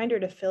just a reminder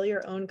to fill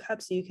your own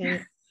cup so you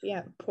can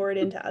pour it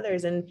into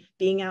others, and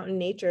being out in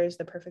nature is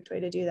the perfect way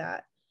to do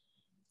that.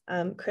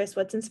 Chris,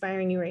 what's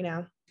inspiring you right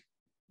now?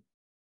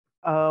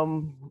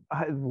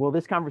 Well,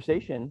 this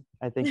conversation,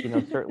 I think,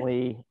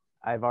 certainly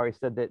I've always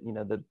said that,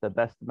 the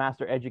best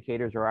master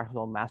educators are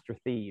also master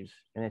thieves.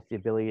 And it's the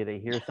ability to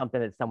hear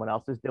something that someone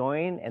else is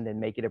doing and then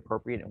make it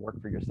appropriate and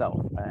work for yourself.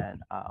 And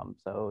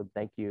so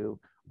thank you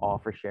all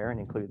for sharing,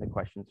 including the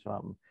questions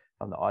from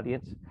the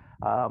audience.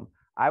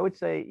 I would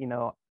say,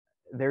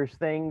 there's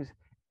things,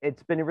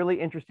 it's been really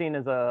interesting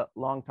as a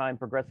longtime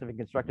progressive and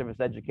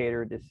constructivist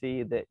educator to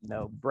see that,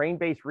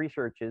 brain-based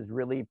research is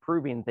really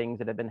proving things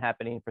that have been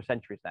happening for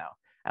centuries now,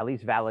 at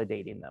least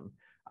validating them.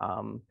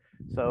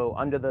 So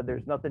under the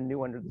there's nothing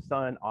new under the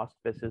sun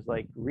auspice is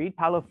like, read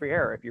Paulo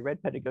Freire. If you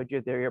read Pedagogia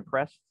of the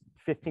Oppressed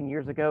 15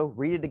 years ago,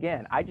 read it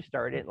again. I just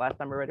started it. Last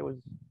time I read it was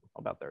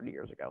about 30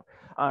 years ago.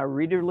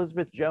 Read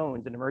Elizabeth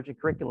Jones and Emergent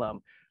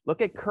Curriculum.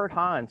 Look at Kurt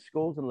Hahn's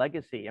Schools and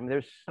Legacy. I mean,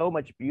 there's so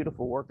much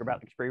beautiful work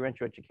about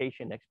experiential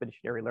education,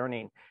 expeditionary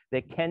learning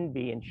that can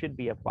be and should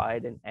be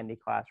applied in any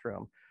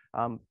classroom.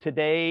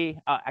 Today,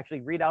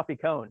 actually read Alfie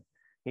Kohn.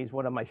 He's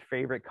one of my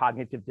favorite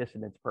cognitive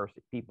dissonance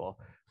people.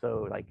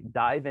 So like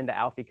dive into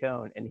Alfie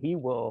Kohn and he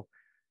will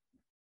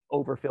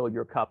overfill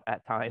your cup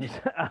at times.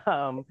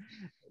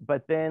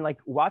 But then like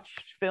watch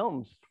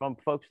films from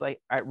folks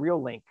like at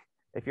Real Link.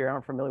 If you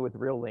aren't familiar with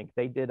Real Link,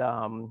 they did,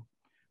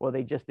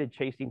 they just did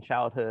Chasing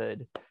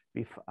Childhood.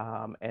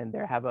 And they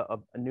have a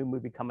new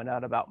movie coming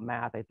out about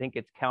math. I think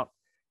it's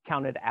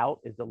Counted Out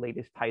is the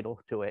latest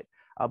title to it,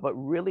 but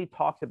really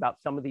talks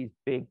about some of these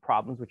big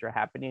problems which are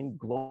happening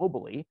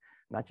globally,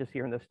 not just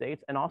here in the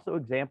States, and also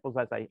examples,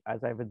 as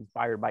I've been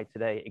inspired by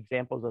today,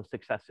 examples of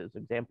successes,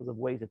 examples of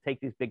ways to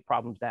take these big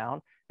problems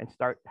down and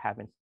start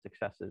having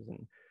successes.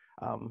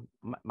 And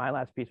my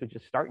last piece was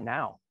just start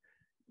now.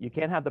 You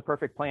can't have the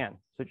perfect plan,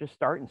 so just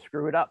start and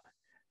screw it up,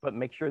 but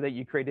make sure that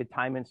you created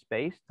time and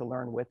space to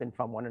learn with and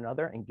from one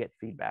another and get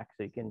feedback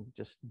so you can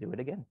just do it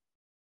again.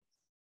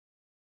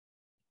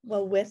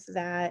 Well, with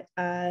that,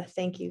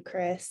 thank you,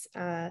 Chris.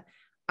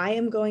 I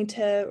am going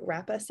to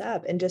wrap us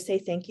up and just say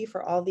thank you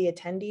for all the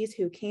attendees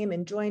who came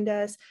and joined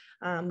us.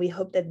 We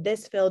hope that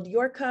this filled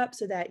your cup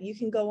so that you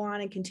can go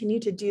on and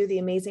continue to do the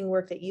amazing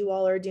work that you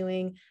all are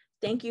doing.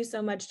 Thank you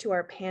so much to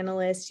our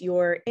panelists.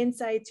 Your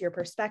insights, your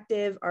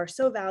perspective are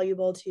so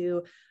valuable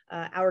to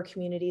our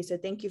community. So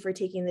thank you for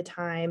taking the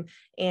time.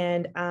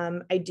 And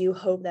I do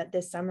hope that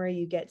this summer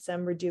you get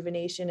some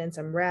rejuvenation and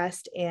some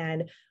rest.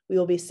 And we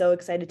will be so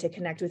excited to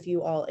connect with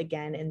you all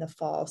again in the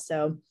fall.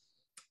 So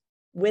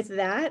with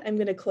that, I'm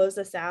going to close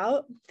this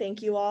out.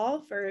 Thank you all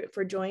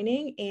for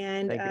joining.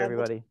 And thank you,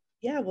 everybody.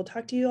 We'll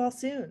talk to you all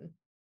soon.